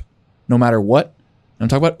picked up no matter what. I'm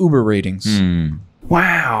talking about Uber ratings.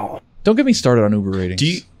 Wow. Don't get me started on Uber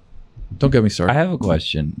ratings. Don't get me started. I have a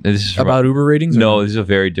question. This is about Uber ratings? No, this is a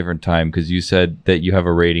very different time because you said that you have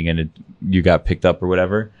a rating and you got picked up or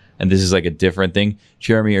whatever. And this is like a different thing.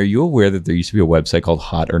 Jeremy, are you aware that there used to be a website called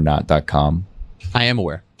hotornot.com? I am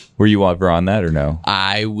aware. Were you ever on that or no?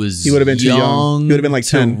 I was. He would have been too young. He would have been like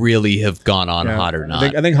 10. to really have gone on Hot or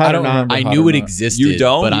Not. I think Hot or Not. I knew it existed. You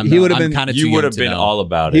don't? But I'm kind of too You young would have to been know. all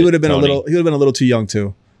about it. He would have been Tony. He would have been a little too young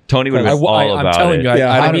too. Tony would have been all I'm about telling it. you,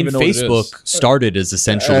 I mean, Facebook started as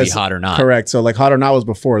essentially Hot or Not. Correct. So like Hot or Not was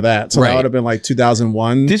before that. So that would have been like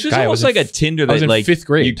 2001. This was almost like a Tinder that like 5th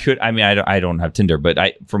grade. You could. I mean, I don't have Tinder, but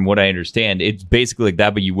from what I understand, it's basically like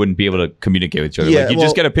that. But you wouldn't be able to communicate with each other. Yeah, like you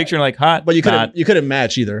just get a picture and like hot, but you couldn't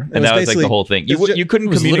match either. And that was like the whole thing. You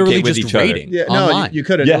couldn't communicate with each other. Yeah, no, you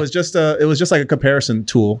couldn't. Yeah. It was just like a comparison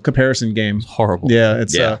game. Horrible. Yeah,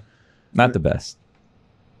 it's not the best.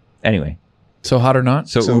 Anyway, So Hot or Not?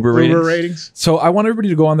 so Uber ratings. Uber ratings. So I want everybody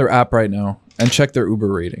to go on their app right now and check their Uber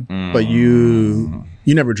rating. But you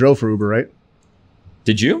never drove for Uber, right?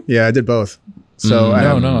 Did you? Yeah, I did both. So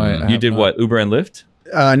I You did what? Uber and Lyft?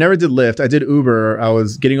 I never did Lyft. I did Uber. I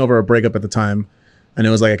was getting over a breakup at the time, and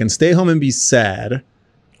it was like I can stay home and be sad,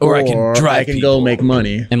 Or I can drive I can people. go make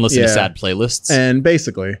money And listen to sad playlists. And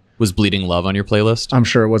basically, Was Bleeding Love on your playlist? I'm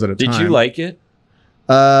sure it was at a time. Did you like it?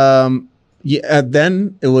 Yeah.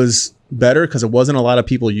 Then it was better because it wasn't a lot of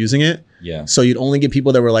people using it. Yeah. So you'd only get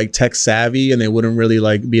people that were like tech savvy and they wouldn't really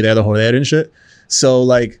like be there the whole day and shit. So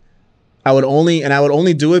like I would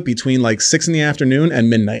only do it between like 6 p.m. and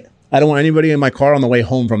midnight. I don't want anybody in my car on the way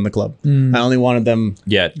home from the club. I only wanted them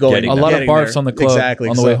going. A lot of barfs on the club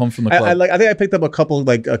on the way home from the club. I think I picked up a couple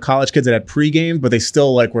like college kids that had pre-games, but they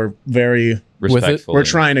still like were very Respectful. we're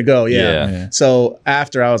trying to go. Yeah. So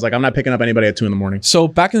after I was like, I'm not picking up anybody at 2 a.m. So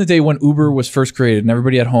back in the day when Uber was first created, and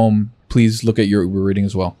everybody at home, please look at your Uber rating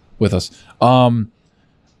as well with us.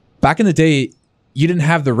 Back in the day, you didn't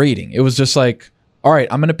have the rating. It was just like, all right,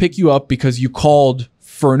 I'm going to pick you up because you called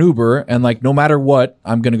for an Uber, and like no matter what,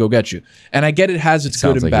 I'm going to go get you. And I get it has its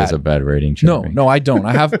good and Sounds like bad. it has a bad rating. No, Jeremy. no, I don't.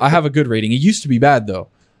 I have a good rating. It used to be bad though,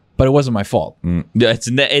 but it wasn't my fault. I've learned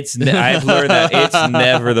that it's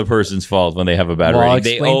never the person's fault when they have a bad Well, I'll rating.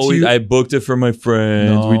 They explain to always, you- I booked it for my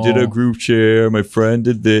friends. We did a group share. My friend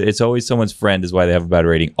did this. It's always someone's friend is why they have a bad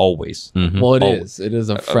rating. Always. Well, it Always. is. It is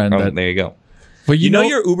a friend. that, There you go. but You know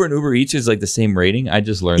your Uber and Uber Eats is like the same rating. I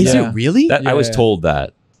just learned Is that. it really? I was Yeah. told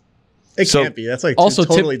that. It So- can't be. That's like also two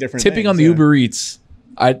totally different tipping things, on the yeah. Uber Eats.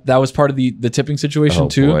 That was part of the tipping situation Oh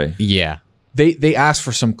too. boy. Yeah. They ask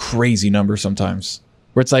for some crazy number sometimes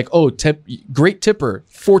where it's like, oh, great tipper,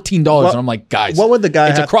 $14. And I'm like, guys, What would the guy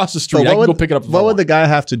it's have, across the street. but I can what go would- pick it up. If I What would want. the guy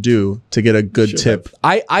have to do to get a good tip?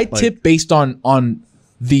 I tip based on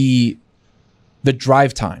the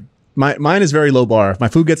drive time. Mine is very low bar. If my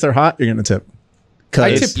food gets there hot, you're gonna tip.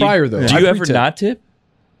 I tip prior though. Do I you ever pre-tip. not tip?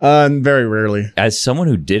 Very rarely. As someone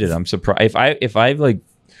who did it, I'm surprised. If I like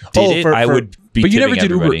did it, I would be But you never tipping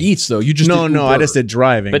did Uber everybody. Eats though. You just did Uber. I just did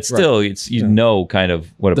driving. But still, it's know kind of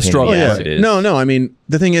what a The pain struggle. in the ass Yeah. it is. No. I mean,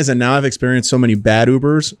 the thing is, and now I've experienced so many bad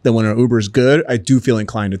Ubers that when an Uber's good, I do feel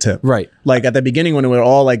inclined to tip. Right. Like at the beginning when we were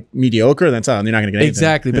all like mediocre, that's all. You're not gonna get anything.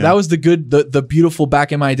 Exactly. But that was the good, the beautiful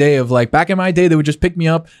back in my day of like, back in my day, they would just pick me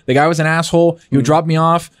up. The guy was an asshole. He would drop me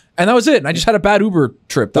off. And that was it. And I just had a bad Uber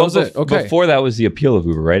trip. That was it. Okay. Before that was the appeal of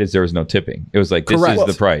Uber, right? Is there was no tipping. It was like, this Correct. is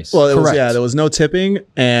the price. Well, it was, Correct. there was no tipping,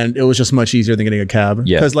 and it was just much easier than getting a cab.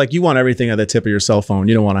 Yeah. Because like you want everything at the tip of your cell phone.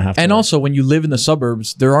 You don't want to have to. And also, when you live in the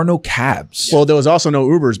suburbs, there are no cabs. well, there was also no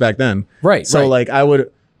Ubers back then. Right. So right. like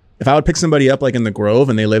if I would pick somebody up like in the Grove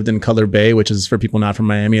and they lived in Cutler Bay, which is for people not from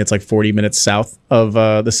Miami, it's like 40 minutes south of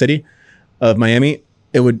the city of Miami.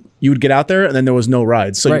 You would get out there and then there was no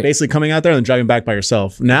rides. So Right. you're basically coming out there and then driving back by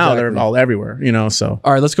yourself. Now Exactly. they're all everywhere, so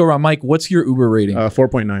All right, let's go around. Mike, what's your Uber rating?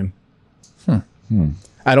 4.9.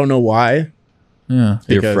 I don't know why. Yeah.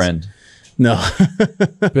 Your because- friend. No.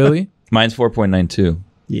 Billy? Mine's 4.92.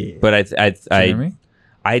 Yeah. But Jeremy?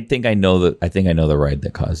 I think I know the ride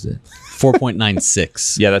that caused it.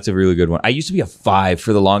 4.96. Yeah, that's a really good one. I used to be a 5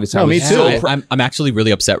 for the longest time. Oh, me I was too. so I'm actually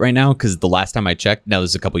really upset right now because the last time I checked, now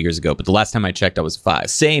this is a couple years ago, but the last time I checked, I was 5.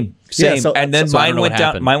 Same. Yeah, so- and then so I don't mine know went what down.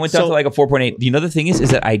 happened. Mine went down So- to like a 4.8. The other thing is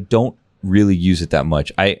that I don't really use it that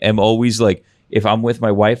much. I am always like, if I'm with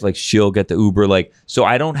my wife, like she'll get the Uber, like, so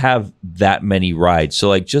I don't have that many rides. So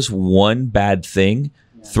like just one bad thing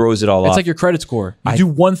throws it all It's off. like your credit score. You do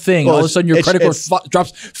one thing, all of a sudden your credit score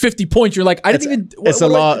drops 50 points. You're like, I didn't even. It's a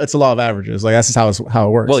law. It's a law of averages. Like that's just how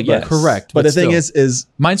it works. Well, But- yes. Correct. But the thing still. is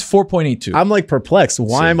Mine's 4.82. I'm like perplexed.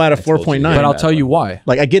 Why am I at a I told you. 4.9? But I'll tell you why.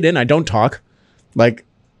 Like I get in, I don't talk. Like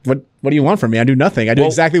what do you want from me? I do nothing. I do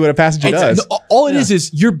exactly what a passenger does. All it is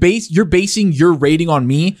you're basing your rating on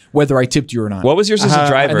me, whether I tipped you or not. What was yours as a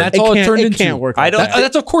driver? and that's all it turned it into. can't work. I like don't- that.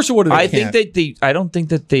 That's of course what it is. I think that I don't think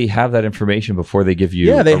that they have that information before they give you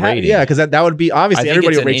Yeah, they a have. rating. Yeah, because that would be I obviously think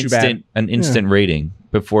everybody it's will rate you bad. an instant rating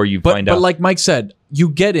before you find out. But like Mike said, you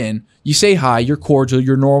get in, you say hi, you're cordial,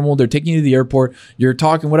 you're normal, they're taking you to the airport, you're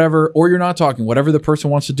talking whatever, or you're not talking, whatever the person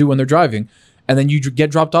wants to do when they're driving, and then you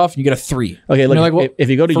get dropped off and you get a 3. Okay, And look, you're like, well, if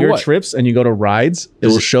you go to for your what? trips and you go to rides, it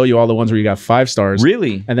will show you all the ones where you got 5 stars.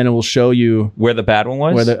 Really? And then it will show you Where the bad one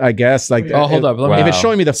was? whether I guess like Oh, hold up, let me- if it's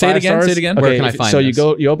showing me the Say it 5 again, stars. say it again. Okay, Where can I find so this?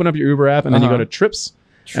 you open up your Uber app and then you go to trips.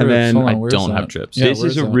 Trips, And then hold on, I where's don't that? have trips. Yeah, This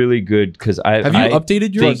where's is a that? really good because I Have you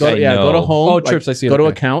updated your? think go, I go to know. home. Oh, like, trips, I see it, Go to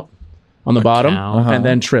okay. account on the bottom Account. and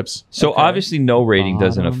then trips. So obviously no rating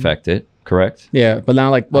doesn't affect it, correct? Yeah, but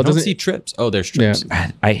now like I it don't doesn't see trips. Oh, there's trips.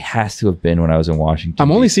 I has to have been when I was in Washington.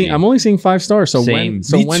 I'm only DC. seeing 5 stars. So Same. when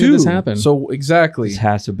Me did this too. happen? So exactly. This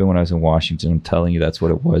has to have been when I was in Washington. I'm telling you, that's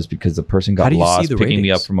what it was because the person How got do you see lost the picking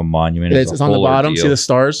me up ratings? from a monument. it's on the bottom. See the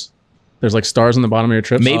stars? There's like stars on the bottom of your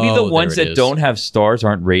trips. Maybe Oh, the there ones it that is. don't have stars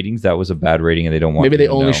aren't ratings. That was a bad rating, and they don't want. Maybe you they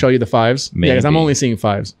to only know. show you the 5s. Yeah, because I'm Maybe. only seeing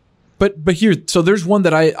 5s. But here, so there's one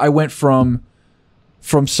that I went from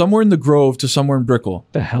somewhere in the Grove to somewhere in Brickell,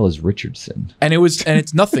 What the hell is Richardson? and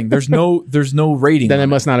it's nothing. There's no rating. Then on it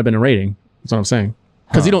must not have been a rating. That's what I'm saying.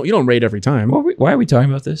 Because you don't rate every time. Why are we talking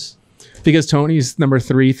about this? Because Tony's number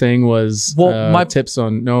 3 thing was my tips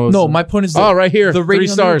on No, my point is. Oh, right here, The 3 rating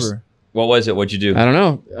on stars. Uber. What was it? What'd you do? I don't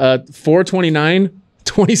know. 429,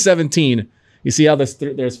 2017. You see how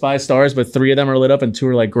there's 5 stars, but 3 of them are lit up and 2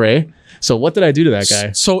 are like gray. So what did I do to that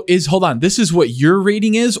guy? So hold on. This is what your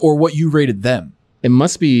rating is, or what you rated them? It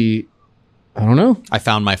must be. I don't know. I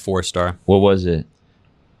found my 4-star. What was it?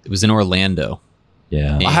 It was in Orlando.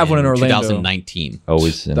 Yeah, I have one in Orlando. 2019.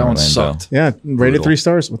 always in That one Orlando. sucked. Yeah, rated Brutal. 3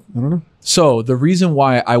 stars. I don't know. So the reason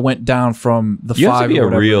why I went down from the You 5 have to be or a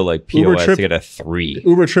whatever, real like Uber POS trip- to get a 3.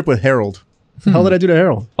 Uber trip with Harold. How did I do to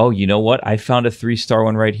Harold? Oh, you know what? I found a 3-star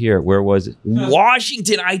one right here. Where was it?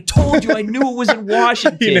 Washington. I told you. I knew it was in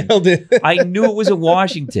Washington. You nailed it. I knew it was in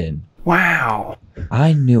Washington. Wow.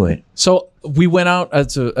 I knew it. So we went out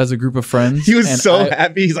as a group of friends. He was and so I-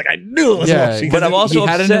 happy. He's like, I knew it was Yeah, Washington. But I'm also he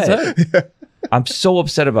had it in his upset. head. I'm so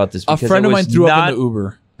upset about this A because friend it of was mine threw not up in the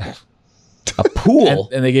Uber, a pool.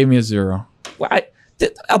 and they gave me a 0.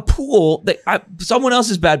 A pool. Someone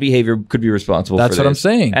else's bad behavior could be responsible. That's for what I'm this.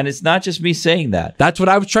 saying. And it's not just me saying that. That's what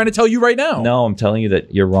I was trying to tell you right now. No, I'm telling you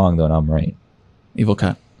that you're wrong, though, and I'm right. Evil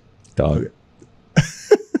cat. Dog.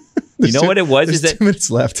 You know what it was? Is There's that 2 minutes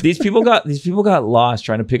left. these people got lost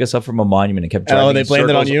trying to pick us up from a monument and kept driving Oh, they in blamed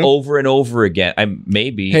it on circles you? over and over again.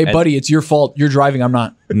 Maybe. Hey, And- buddy, it's your fault. You're driving. I'm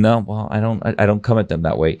not. No, well, I don't come at them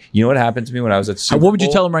that way. You know what happened to me when I was at Super What would you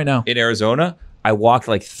Bowl tell him right now? in Arizona? I walked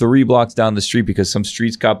like 3 blocks down the street because some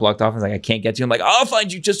streets got blocked off. I was like, I can't get to you. I'm like, I'll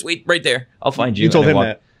find you. Just wait right there. I'll find you. You told And I him walked-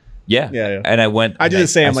 that. Yeah. And I went. I do the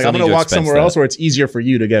same. I'm like, I'm going to walk somewhere else where it's easier for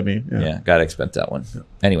you to get me. Yeah. Gotta expense that one.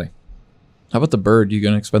 Anyway. How about the bird? You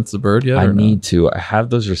going to expense the bird yet? I need to. I have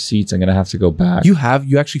those receipts. I'm going to have to go back. You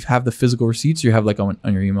actually have the physical receipts, or you have like on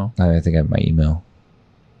your email? I think I have my email.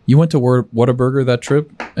 You went to Whataburger that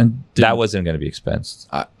trip, and that wasn't going to be expensed.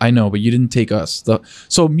 I know, but you didn't take us.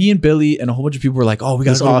 So me and Billy and a whole bunch of people were like, "Oh, we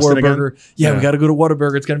got to go to Whataburger. Yeah, we got to go to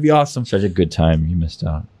Whataburger. It's going to be awesome." Such a good time. You missed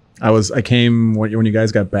out. I came when you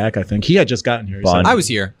guys got back. I think he had just gotten here. I was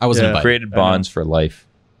here. I wasn't invited. Created bonds for life.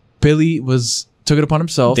 Billy took it upon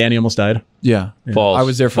himself. Danny almost died. Yeah. False. I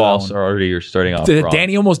was there for false. that one. Already, you're starting off.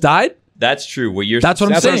 Danny almost died. That's true. That's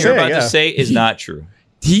what I'm saying. What you're about to say is not true.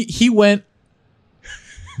 He went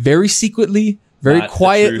very secretly, very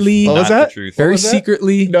quietly. What was that? Very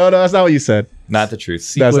secretly. No, that's not what you said. Not the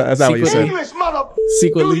truth. That's not what you said. English, mother.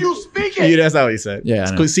 Secretly. Do you speak it? That's not what you said. Yeah,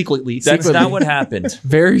 secretly. That's not what happened.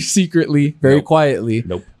 Very secretly, very quietly,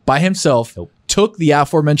 by himself. Took the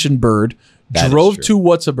aforementioned bird, drove to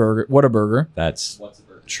Whataburger. That's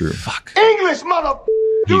true. Fuck. English, mother.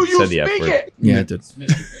 Do you speak it? Yeah, I did.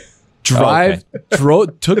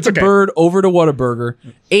 Took the bird over to Whataburger,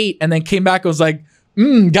 ate, and then came back and was like,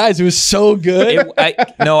 guys, it was so good. I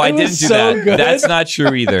didn't do that. Good. That's not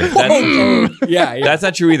true either. Yeah. That's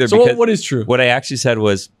not true either. So because what is true? What I actually said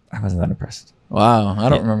was, I wasn't that impressed. Wow, I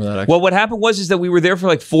don't remember that actually. Well, what happened was that we were there for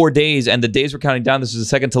like 4 days, and the days were counting down. This was the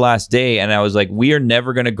second to last day, and I was like, we are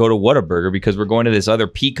never going to go to Whataburger because we're going to this other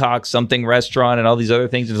Peacock something restaurant and all these other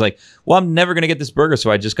things. And it's like, well, I'm never going to get this burger,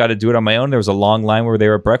 so I just got to do it on my own. There was a long line where they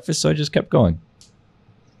were at breakfast, so I just kept going.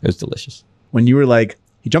 It was delicious. When you were like,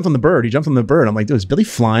 he jumped on the bird. I'm like, dude, is Billy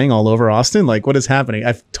flying all over Austin? Like, what is happening?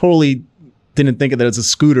 I totally didn't think that it's a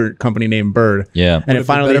scooter company named Bird. Yeah. And it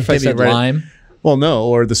finally hit me. Lime? Well, no,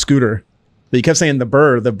 or the scooter. But you kept saying the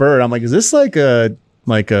bird. I'm like, is this like code?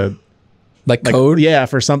 Yeah,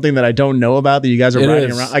 for something that I don't know about that you guys are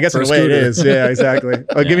riding around. I guess in a way it is. Yeah, exactly.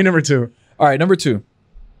 I'll give you number 2. All right, number 2.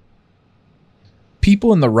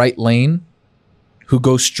 People in the right lane who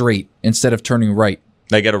go straight instead of turning right.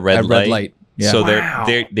 They get a red light. Yeah. So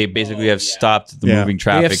they basically have stopped the moving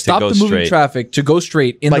traffic to go straight. They have stopped the moving traffic to go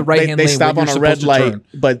straight in the right-hand lane. They stop on a red light,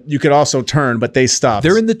 but you could also turn, but they stop.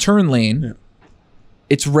 They're in the turn lane. Yeah.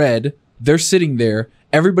 It's red. They're sitting there.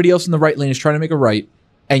 Everybody else in the right lane is trying to make a right,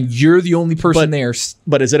 and you're the only person there.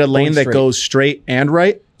 But is it a lane that goes straight and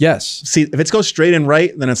right? Yes. See, if it goes straight and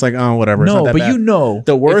right, then it's like, oh, whatever. No, but bad. You know,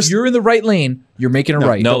 the worst. If you're in the right lane, you're making a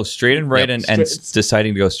right. No, straight and right, and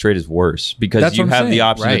deciding to go straight is worse because you have the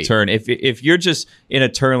option to turn. If you're just in a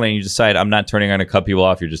turn lane, you decide I'm not turning on to cut people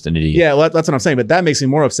off. You're just an idiot. Yeah, well, that's what I'm saying. But that makes me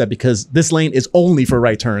more upset because this lane is only for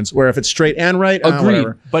right turns. Where if it's straight and right, agreed.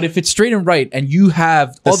 But if it's straight and right, and you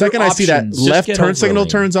have the second options, I see that left turn signal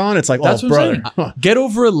turns on, it's like, that's oh, brother, get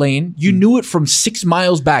over a lane. You knew it from 6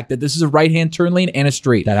 miles back that this is a right-hand turn lane and a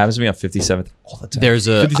straight. That happens to me on 57th all the time. There's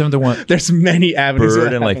a 57th to 1. There's many avenues.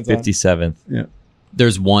 Bird and like 57th. Yeah.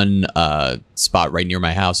 There's one spot right near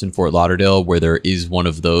my house in Fort Lauderdale where there is one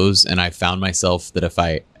of those, and I found myself that if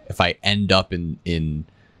I end up in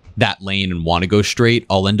that lane and want to go straight,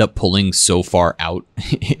 I'll end up pulling so far out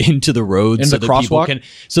into the road so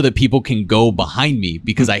that people can go behind me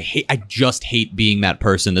because I just hate being that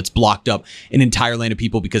person that's blocked up an entire lane of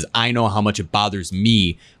people because I know how much it bothers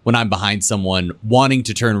me when I'm behind someone wanting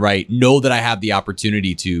to turn right, know that I have the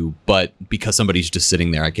opportunity to, but because somebody's just sitting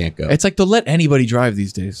there, I can't go. It's like they'll let anybody drive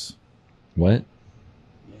these days. What?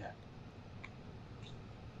 Yeah.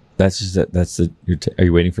 That's just are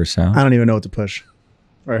you waiting for sound? I don't even know what to push.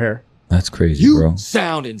 Right here. That's crazy, bro. You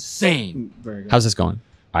sound insane. Very good. How's this going?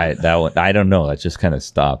 I don't know. That just kind of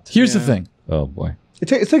stopped. Here's the thing. Oh boy. It's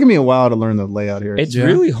taken me a while to learn the layout here. It's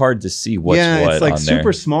really hard to see what's what it's like on super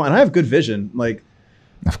there. small, and I have good vision. Like,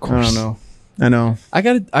 of course. I don't know. I know.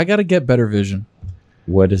 I gotta get better vision.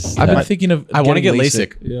 What is I've that? been thinking of. I want to get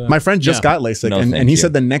LASIK. Yeah. My friend just got LASIK, and he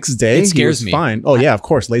said the next day it scares he was me. fine. Oh yeah, of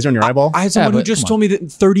course, laser in your eyeball. I had someone who just told me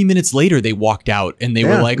that 30 minutes later they walked out and they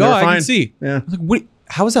were like, "Oh, I can see." Yeah. I was like, "Wait,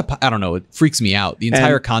 how is that? I don't know. It freaks me out. The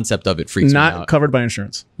entire concept of it freaks me out. Not covered by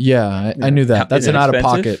insurance. Yeah, I knew that. That's an out of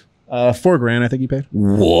pocket. $4,000, I think you paid.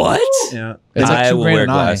 What? Yeah. It's like I $2,000 will wear an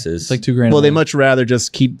eye. glasses. It's like $2,000. Well, they much rather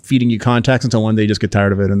just keep feeding you contacts until one day you just get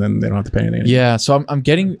tired of it, and then they don't have to pay anything. Yeah, so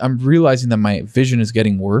I'm realizing that my vision is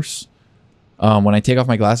getting worse. When I take off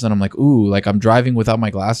my glasses and I'm like, ooh, like I'm driving without my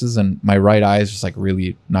glasses and my right eye is just like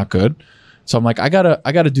really not good. So I'm like, I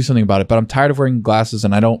gotta do something about it. But I'm tired of wearing glasses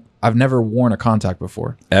and I've never worn a contact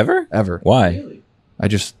before. Ever? Why? I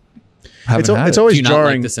just haven't had it's it. always Do you not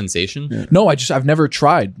jarring. like the sensation? Yeah. No, I've never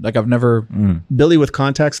tried. Like I've never. Billy with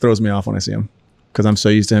contacts throws me off when I see him. because I'm so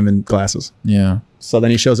used to him in glasses. Yeah. So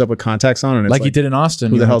then he shows up with contacts on, and it's Like he did in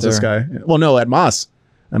Austin. Who the you hell's went this there. guy? Well, no, at Moss.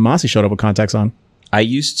 At Moss, he showed up with contacts on. I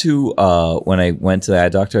used to when I went to the eye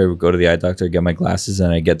doctor, I would go to the eye doctor, get my glasses,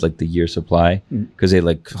 and I get like the year supply because they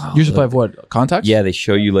like Year supply of what? Contacts? Yeah, they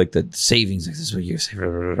show you like the savings, like this is what you save,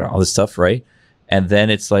 all this stuff, right? And then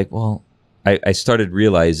it's like, well, I started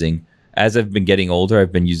realizing as I've been getting older,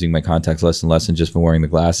 I've been using my contacts less and less, and just been wearing the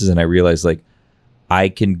glasses, and I realized like I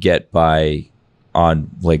can get by on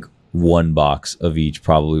like one box of each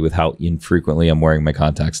probably with how infrequently I'm wearing my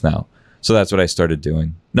contacts now. So that's what I started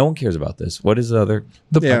doing. No one cares about this. What is the other?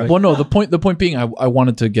 Well, no. The point being, I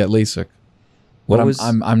wanted to get LASIK.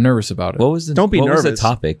 I'm nervous about it. What was the? Don't be what nervous. Was the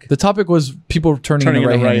topic? The topic was people turning in the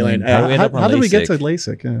right lane. How did we get to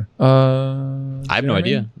LASIK? Yeah. I have no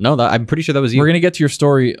idea. No, I'm pretty sure that was you. We're gonna get to your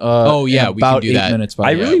story. Oh yeah, we about can do 8 that. minutes.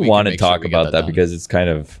 I really we want can to make sure talk we get about that that done. because it's kind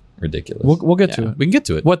of ridiculous. We'll get to it. We can get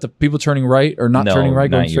to it. What, the people turning right or not turning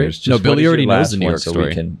right, going straight? Yours. No, Just Billy what is your already knows last the New one York so story.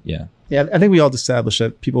 we can, yeah. Yeah, I think we all established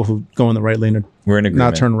that people who go in the right lane are We're in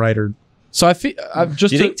agreement. not turn right or. So I've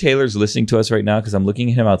just. Do you think Taylor's listening to us right now? Because I'm looking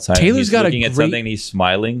at him outside. Taylor's he's got a looking at great- something and he's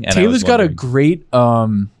smiling. And Taylor's got a great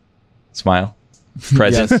smile,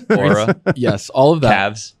 presence, Yes. aura, yes, all of that.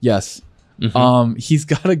 calves. Yes. Mm-hmm. He's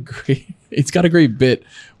got a great bit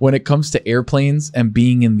when it comes to airplanes and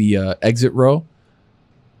being in the exit row.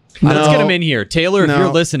 Let's get him in here, Taylor. If you're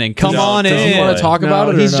listening, come on Does he in. want to talk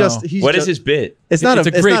about it? He's or just. no? He's What just, is his bit? It's not It's a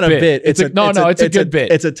a great It's not a bit. bit. It's a good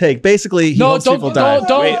bit. It's a take. Basically, he hopes people die. Wait,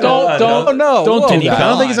 don't Don't do that. I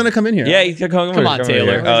don't think he's gonna come in here. Yeah, he's come Come on,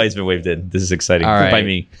 Taylor. Oh, he's been waved in. This is exciting. All right. By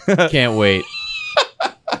me. Can't wait.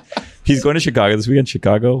 He's going to Chicago this weekend.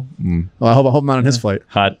 Chicago. Well, I hope I'm not on his flight.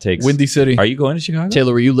 Hot takes. Windy City. Are you going to Chicago?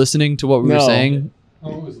 Taylor, were you listening to what we were No. saying?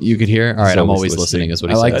 You could hear. All right, I'm always listening. Is what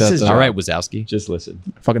he I like said. that, That's though. all right, Wazowski. Just listen.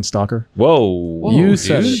 Fucking stalker. Whoa. You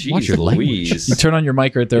said dude. it. Watch your Jeez language. Louise. You turn on your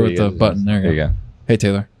mic right there with the button. There you go. Hey,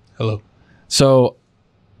 Taylor. Hello. So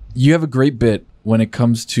you have a great bit when it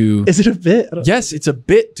comes to. Is it a bit? Yes, it's a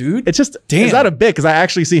bit, dude. It's just. Damn. It's not a bit because I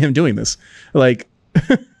actually see him doing this. Like.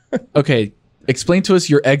 Okay, explain to us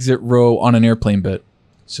your exit row on an airplane bit.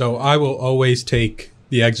 So I will always take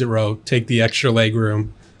the exit row, take the extra leg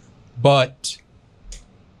room, but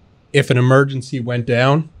if an emergency went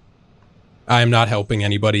down, I am not helping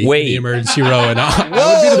anybody Wait. in the emergency row, and I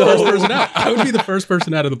would be the first person out. I would be the first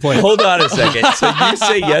person out of the plane. Hold on a second. So you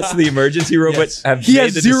say yes to the emergency room, Yes. but have He made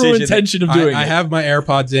has the zero decision intention of doing I it. have my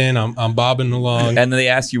AirPods in. I'm bobbing along. And then they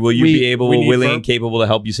ask you, will you We- be able, we need willing, ver- and capable to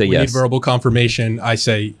help? You say we yes. need verbal confirmation. I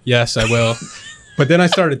say yes, I will. But then I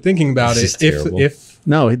started thinking about This it. is terrible. If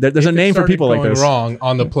No, there's a it name for started people like going this. wrong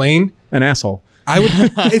on the plane, An asshole. I would.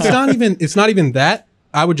 It's not even that.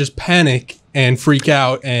 I would just panic and freak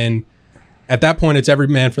out, and at that point, it's every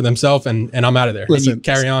man for themselves, and I'm out of there. Listen, and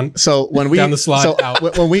you carry on. So when we Down the slide, so out.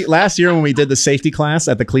 when we last year when we did the safety class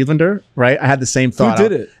at the Clevelander, right? I had the same thought.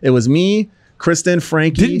 did it? It was me, Kristen,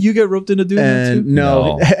 Frankie. Didn't you get roped into doing that And too?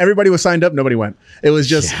 no, No. everybody was signed up. Nobody went. It was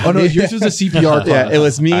just. Oh no, yours was a CPR class. Yeah, it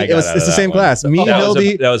was me. I It got was. out It's of the that same one. class. Me, That was a-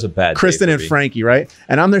 Hildy, that was a bad day Kristen, for and me. Frankie, right?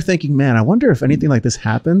 And I'm there thinking, man, I wonder if anything like this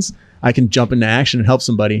happens, I can jump into action and help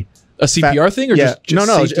somebody. A CPR thing or yeah, just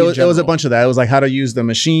no, safety it in was a general? bunch of that. It was like how to use the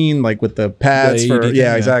machine, like with the pads The for AED yeah,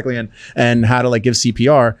 thing, exactly, and how to like give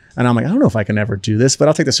CPR. And I'm like, I don't know if I can ever do this, but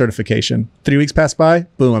I'll take the certification. 3 weeks pass by,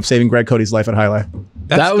 boom, I'm saving Greg Cody's life at Highlight.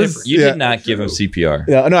 That was- different. You Yeah. did not give him CPR.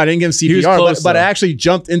 Yeah, no, I didn't give him was CPR, close, but I though. actually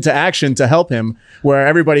jumped into action to help him, where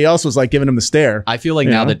everybody else was like giving him the stare. I feel like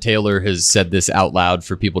You now know? that Taylor has said this out loud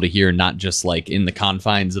for people to hear, not just like in the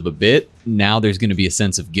confines of a bit, now there's going to be a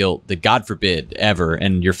sense of guilt that God forbid ever,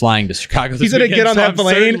 and you're flying to Chicago. He's gonna get on that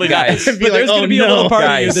plane, Guys, and be but like, there's "Oh going to be no, a little part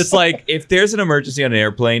of you guys." that's like, If there's an emergency on an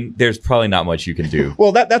airplane, there's probably not much you can do.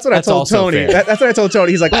 Well, that's what That's I told also Tony. fair. That's what I told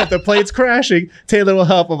Tony. He's like, "Oh, if the plane's crashing, Taylor will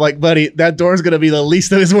help." I'm like, "Buddy, that door's gonna be the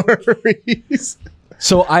least of his worries."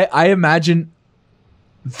 So I imagine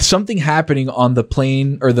something happening on the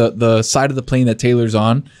plane or the side of the plane that Taylor's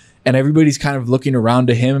on, and everybody's kind of looking around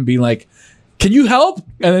to him and being like, "Can you help?"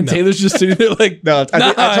 And then Taylor's just sitting there like, No,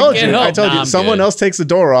 "Nah, I told can't you. help." I told Nah, you. I'm Someone good. else takes the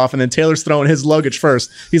door off, and then Taylor's throwing his luggage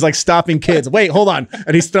first. He's like stopping kids. Wait, hold on,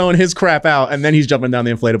 and he's throwing his crap out, and then he's jumping down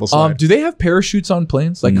the inflatable slide. Do they have parachutes on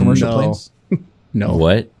planes, like commercial No. planes? No,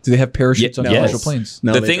 What? Do they have parachutes Yeah, on yes. commercial planes?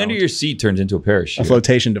 No, the they thing don't. under your seat turns into a A parachute.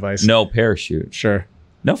 flotation device. No parachute. Sure.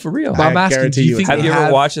 No, for real. But I'm asking, do you think have you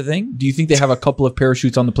ever watched the thing? Do you think they have a couple of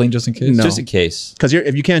parachutes on the plane just in case? No. Just in case. Because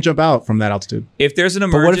if you can't jump out from that altitude. If there's an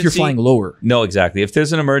emergency. But what if you're flying lower? No, exactly. If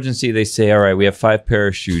there's an emergency, they say, all right, we have 5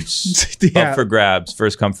 parachutes up for grabs.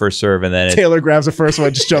 First come, first serve. And then Taylor grabs the first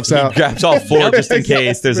one, just jumps out. Grabs all 4 just in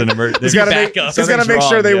case there's an emergency. He's got to make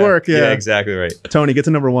sure they work. Yeah, exactly right. Tony, get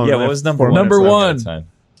to number 1. Yeah, what was number 1? Number 1.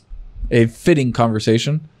 A fitting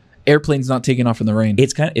conversation. Airplanes not taking off in the rain.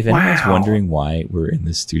 It's kind of, if anyone's wondering why we're in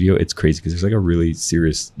this studio, it's crazy because there's like a really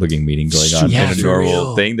serious looking meeting going on in a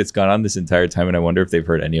normal thing that's gone on this entire time, and I wonder if they've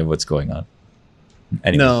heard any of what's going on.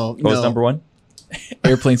 Anyway, what was number 1?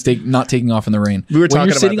 Airplanes not taking off in the rain. We were talking when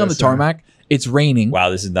you're sitting about on the tarmac, it's raining.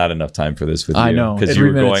 Wow, this is not enough time for this with you. I know. Because you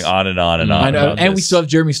were going on and on and on. I know. And we still have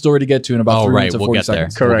Jeremy's story to get to in about 3 minutes and 40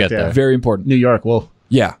 seconds. Correct. Yeah. Very important. New York. Whoa.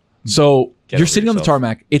 Yeah. So you're sitting on the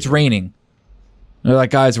tarmac. It's raining. They're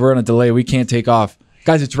like, guys, we're on a delay. We can't take off.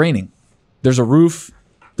 Guys, it's raining. There's a roof.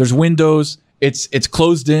 There's windows. It's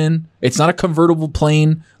closed in. It's not a convertible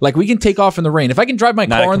plane. Like, we can take off in the rain. If I can drive my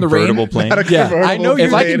car in the rain, I know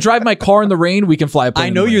if I can drive my car in the rain, we can fly a plane. I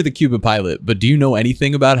know you're the Cuba pilot, but do you know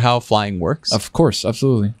anything about how flying works? Of course,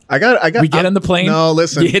 absolutely. We get in the plane. No,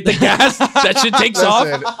 listen. You hit the gas. That shit takes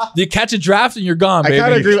off. You catch a draft and you're gone, baby.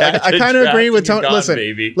 I kind of agree with Tony.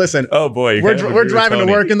 Listen. Oh boy, we're driving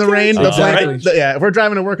to work in the rain. If we're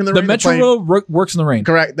driving to work in the rain, the Metro Rail works in the rain.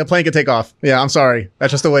 Correct. The plane can take off. Yeah, I'm sorry.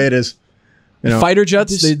 That's just the way it is. You know, fighter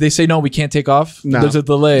jets, they say no, we can't take off. No. There's a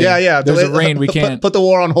delay. Yeah. There's a rain. We can't. Put the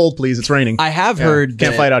war on hold, please. It's raining. I have heard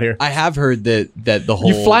can't fight out here. I have heard that the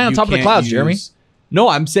whole you fly on top of the clouds, Jeremy. No,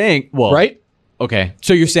 I'm saying right. Okay,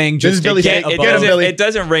 so you're saying just get above. It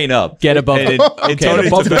doesn't rain up. Get above. Get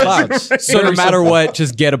above the clouds. So no matter what,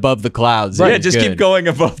 just get above the clouds. Right. Yeah, just keep going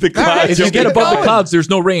above the clouds. If you get above the clouds,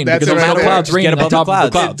 there's no rain because there's no clouds rain above the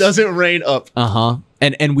clouds. It doesn't rain up.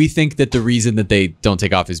 And we think that the reason that they don't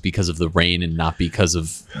take off is because of the rain and not because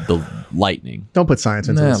of the lightning. Don't put science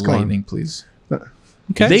into this. Lightning, please.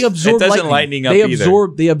 Okay. They absorb it doesn't lightning up They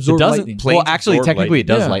absorb lightning. Well, actually, technically, it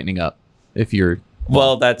does lightning up if you're.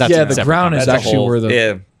 Well, that's the ground is actually where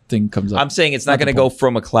the thing comes up. I'm saying it's not going to go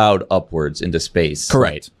from a cloud upwards into space.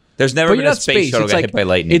 Correct. There's never been a space shuttle got hit by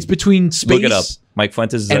lightning. It's between space. Look it up. Mike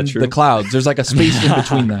Fuentes, is that true? The clouds. There's like a space in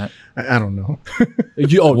between that. I don't know.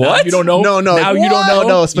 What? You don't know? No. Now you don't know?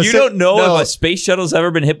 No, you don't know if a space shuttle's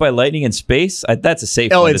ever been hit by lightning in space? That's a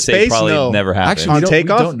safe one to say probably never happened. Actually, on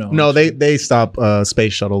takeoff? No, they stop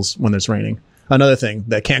space shuttles when it's raining. Another thing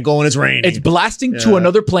that can't go when it's raining. It's blasting to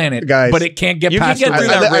another planet, guys, but it can't get past. You can get through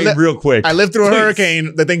that rain real quick. I lived through a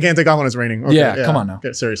hurricane. The thing can't take off when it's raining. Okay, yeah, come on now.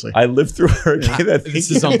 Okay, seriously. I lived through a hurricane. This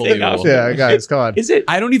is unbelievable. Yeah, guys, come on. Is it?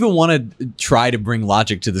 I don't even want to try to bring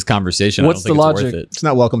logic to this conversation. What's the logic? Worth it. It's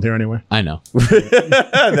not welcomed here anyway. I know.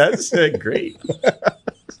 That's great.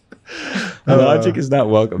 Logic is not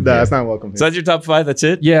welcome. No, it's not welcome here. So that's your top 5. That's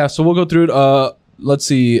it? Yeah, so we'll go through it. Let's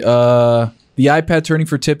see. The iPad turning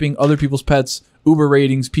for tipping, other people's pets, Uber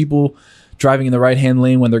ratings, people driving in the right-hand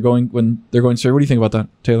lane when they're going straight. What do you think about that,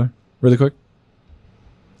 Taylor? Really quick.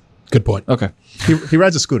 Good point. Okay. He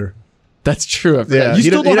rides a scooter. That's true. Yeah, you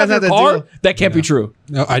still don't have your car? That can't be true.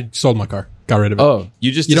 No, I sold my car. Got rid of it. Oh,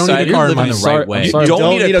 you don't need a car in Miami. Right way. You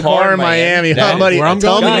don't need a car in Miami. Buddy,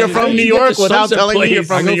 tell me you're from New York without telling me you're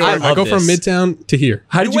from New York. I go from Midtown to here.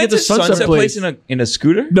 How did you get the Sunset Place in a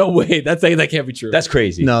scooter? No way. That can't be true. That's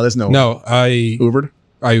crazy. No, there's no way. No, I Ubered.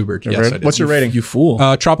 Yes, I did. What's your rating? You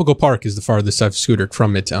fool. Tropical Park is the farthest I've scootered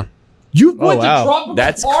from Midtown. You went to Tropical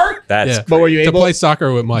Park? That's yeah. But were you able to play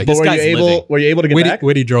soccer with Mike? But were you able to get back?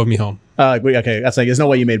 Whitty drove me home. Okay, that's like there's no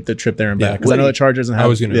way you made the trip there and back because I know the Chargers and I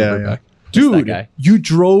was going to go back. Dude, you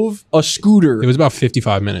drove a scooter. It was about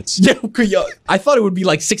 55 minutes. Yeah, I thought it would be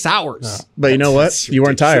like 6 hours. No. But you know what? You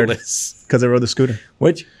weren't tired because I rode the scooter.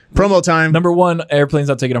 Which promo time? Number 1, airplanes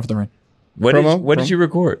not taking off in the rain. What did you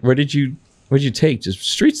record? What did you take? Just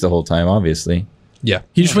streets the whole time, obviously. Yeah.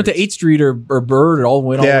 He just went to 8th Street or Bird and all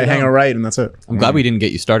went all the way down. hang a right and that's it. I'm glad we didn't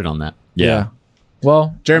get you started on that. Yeah.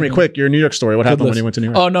 Well, Jeremy, quick, your New York story. What happened when you went to New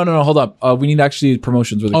York? Oh, no, hold up. We need actually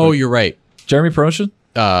promotions really quick. Oh, you're right. Jeremy, promotion?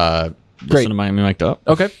 Listen to Miami Mic'd Up.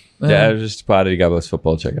 Okay. Yeah, I was just spotted. God Bless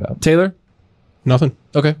Football. Check it out. Taylor? Nothing.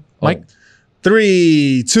 Okay. Mike?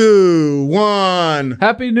 3, 2, 1.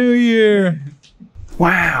 Happy New Year.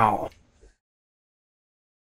 Wow.